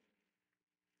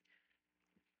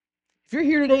 If you're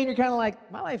here today and you're kind of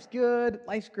like, my life's good,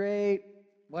 life's great,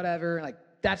 whatever, like,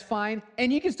 that's fine.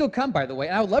 And you can still come, by the way.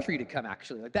 And I would love for you to come,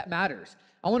 actually. Like, that matters.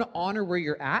 I want to honor where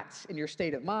you're at in your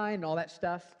state of mind and all that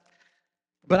stuff.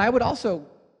 But I would also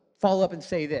follow up and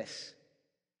say this.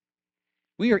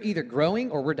 We are either growing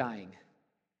or we're dying.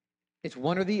 It's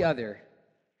one or the other.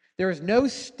 There is no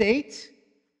state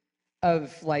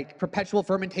of like perpetual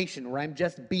fermentation where I'm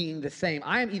just being the same.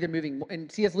 I am either moving, in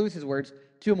C.S. Lewis's words,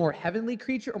 to a more heavenly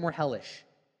creature or more hellish.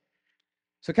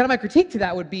 So kind of my critique to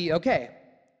that would be, okay,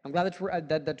 I'm glad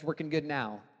that's working good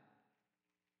now.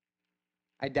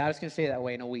 I doubt it's going to stay that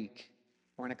way in a week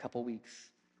or in a couple weeks.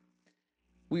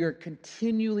 We are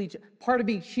continually, part of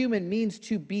being human means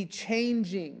to be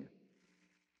changing.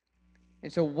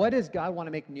 And so what does God want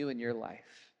to make new in your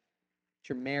life? It's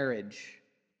your marriage.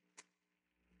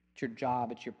 It's your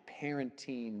job. It's your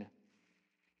parenting.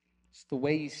 It's the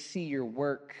way you see your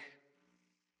work.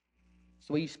 It's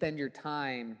the way you spend your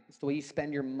time. It's the way you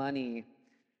spend your money.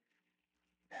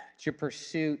 It's your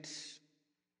pursuits.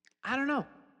 I don't know.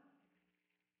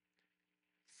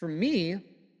 For me,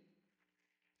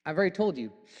 I've already told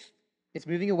you, it's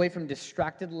moving away from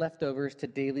distracted leftovers to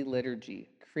daily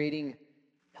liturgy, creating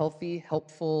healthy,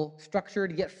 helpful,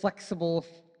 structured, yet flexible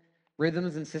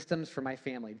rhythms and systems for my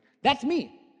family. That's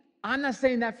me. I'm not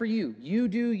saying that for you. You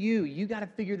do you. You got to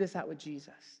figure this out with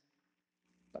Jesus.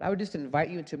 But I would just invite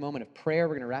you into a moment of prayer.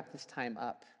 We're going to wrap this time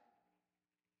up.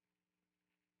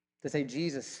 To say,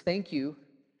 Jesus, thank you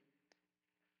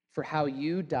for how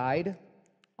you died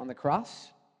on the cross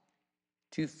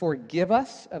to forgive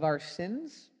us of our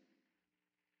sins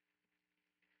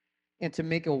and to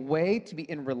make a way to be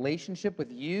in relationship with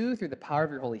you through the power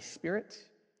of your Holy Spirit,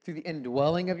 through the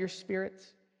indwelling of your Spirit.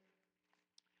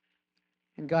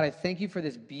 And God, I thank you for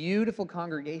this beautiful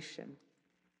congregation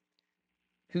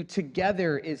who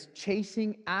together is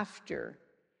chasing after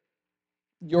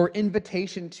your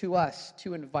invitation to us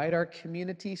to invite our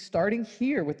community, starting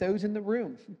here with those in the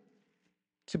room,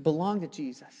 to belong to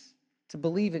Jesus, to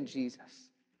believe in Jesus,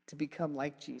 to become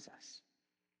like Jesus.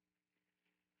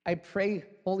 I pray,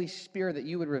 Holy Spirit, that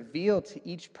you would reveal to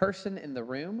each person in the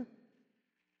room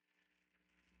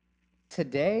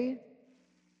today,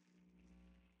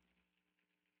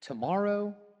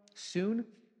 tomorrow, soon,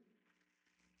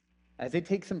 as they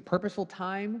take some purposeful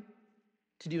time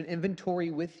to do an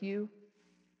inventory with you,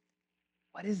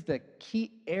 what is the key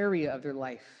area of their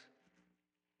life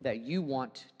that you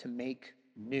want to make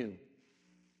new?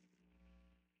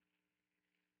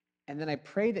 And then I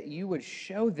pray that you would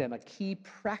show them a key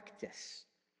practice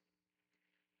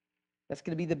that's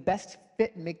going to be the best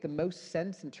fit and make the most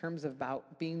sense in terms of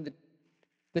about being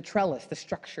the trellis, the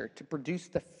structure, to produce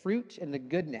the fruit and the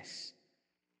goodness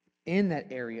in that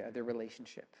area of their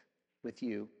relationship with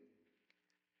you.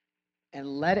 And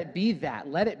let it be that.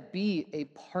 Let it be a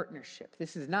partnership.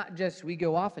 This is not just we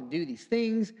go off and do these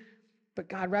things, but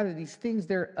God, rather these things,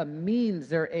 they're a means,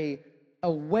 they're a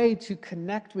way to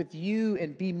connect with you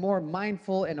and be more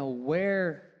mindful and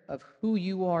aware of who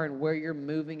you are and where you're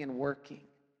moving and working,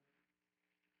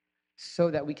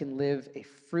 so that we can live a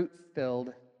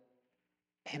fruit-filled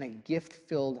and a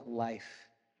gift-filled life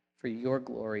for your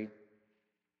glory.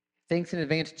 Thanks in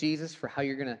advance, Jesus, for how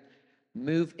you're going to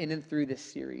move in and through this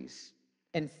series.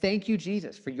 And thank you,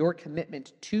 Jesus, for your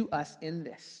commitment to us in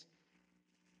this,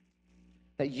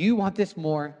 that you want this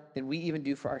more than we even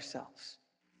do for ourselves.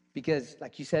 Because,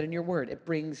 like you said in your word, it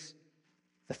brings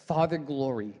the Father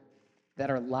glory that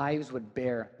our lives would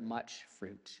bear much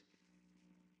fruit.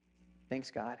 Thanks,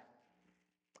 God.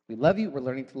 We love you. We're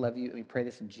learning to love you. And we pray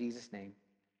this in Jesus' name.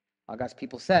 All God's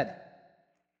people said,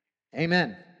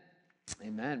 amen.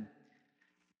 Amen.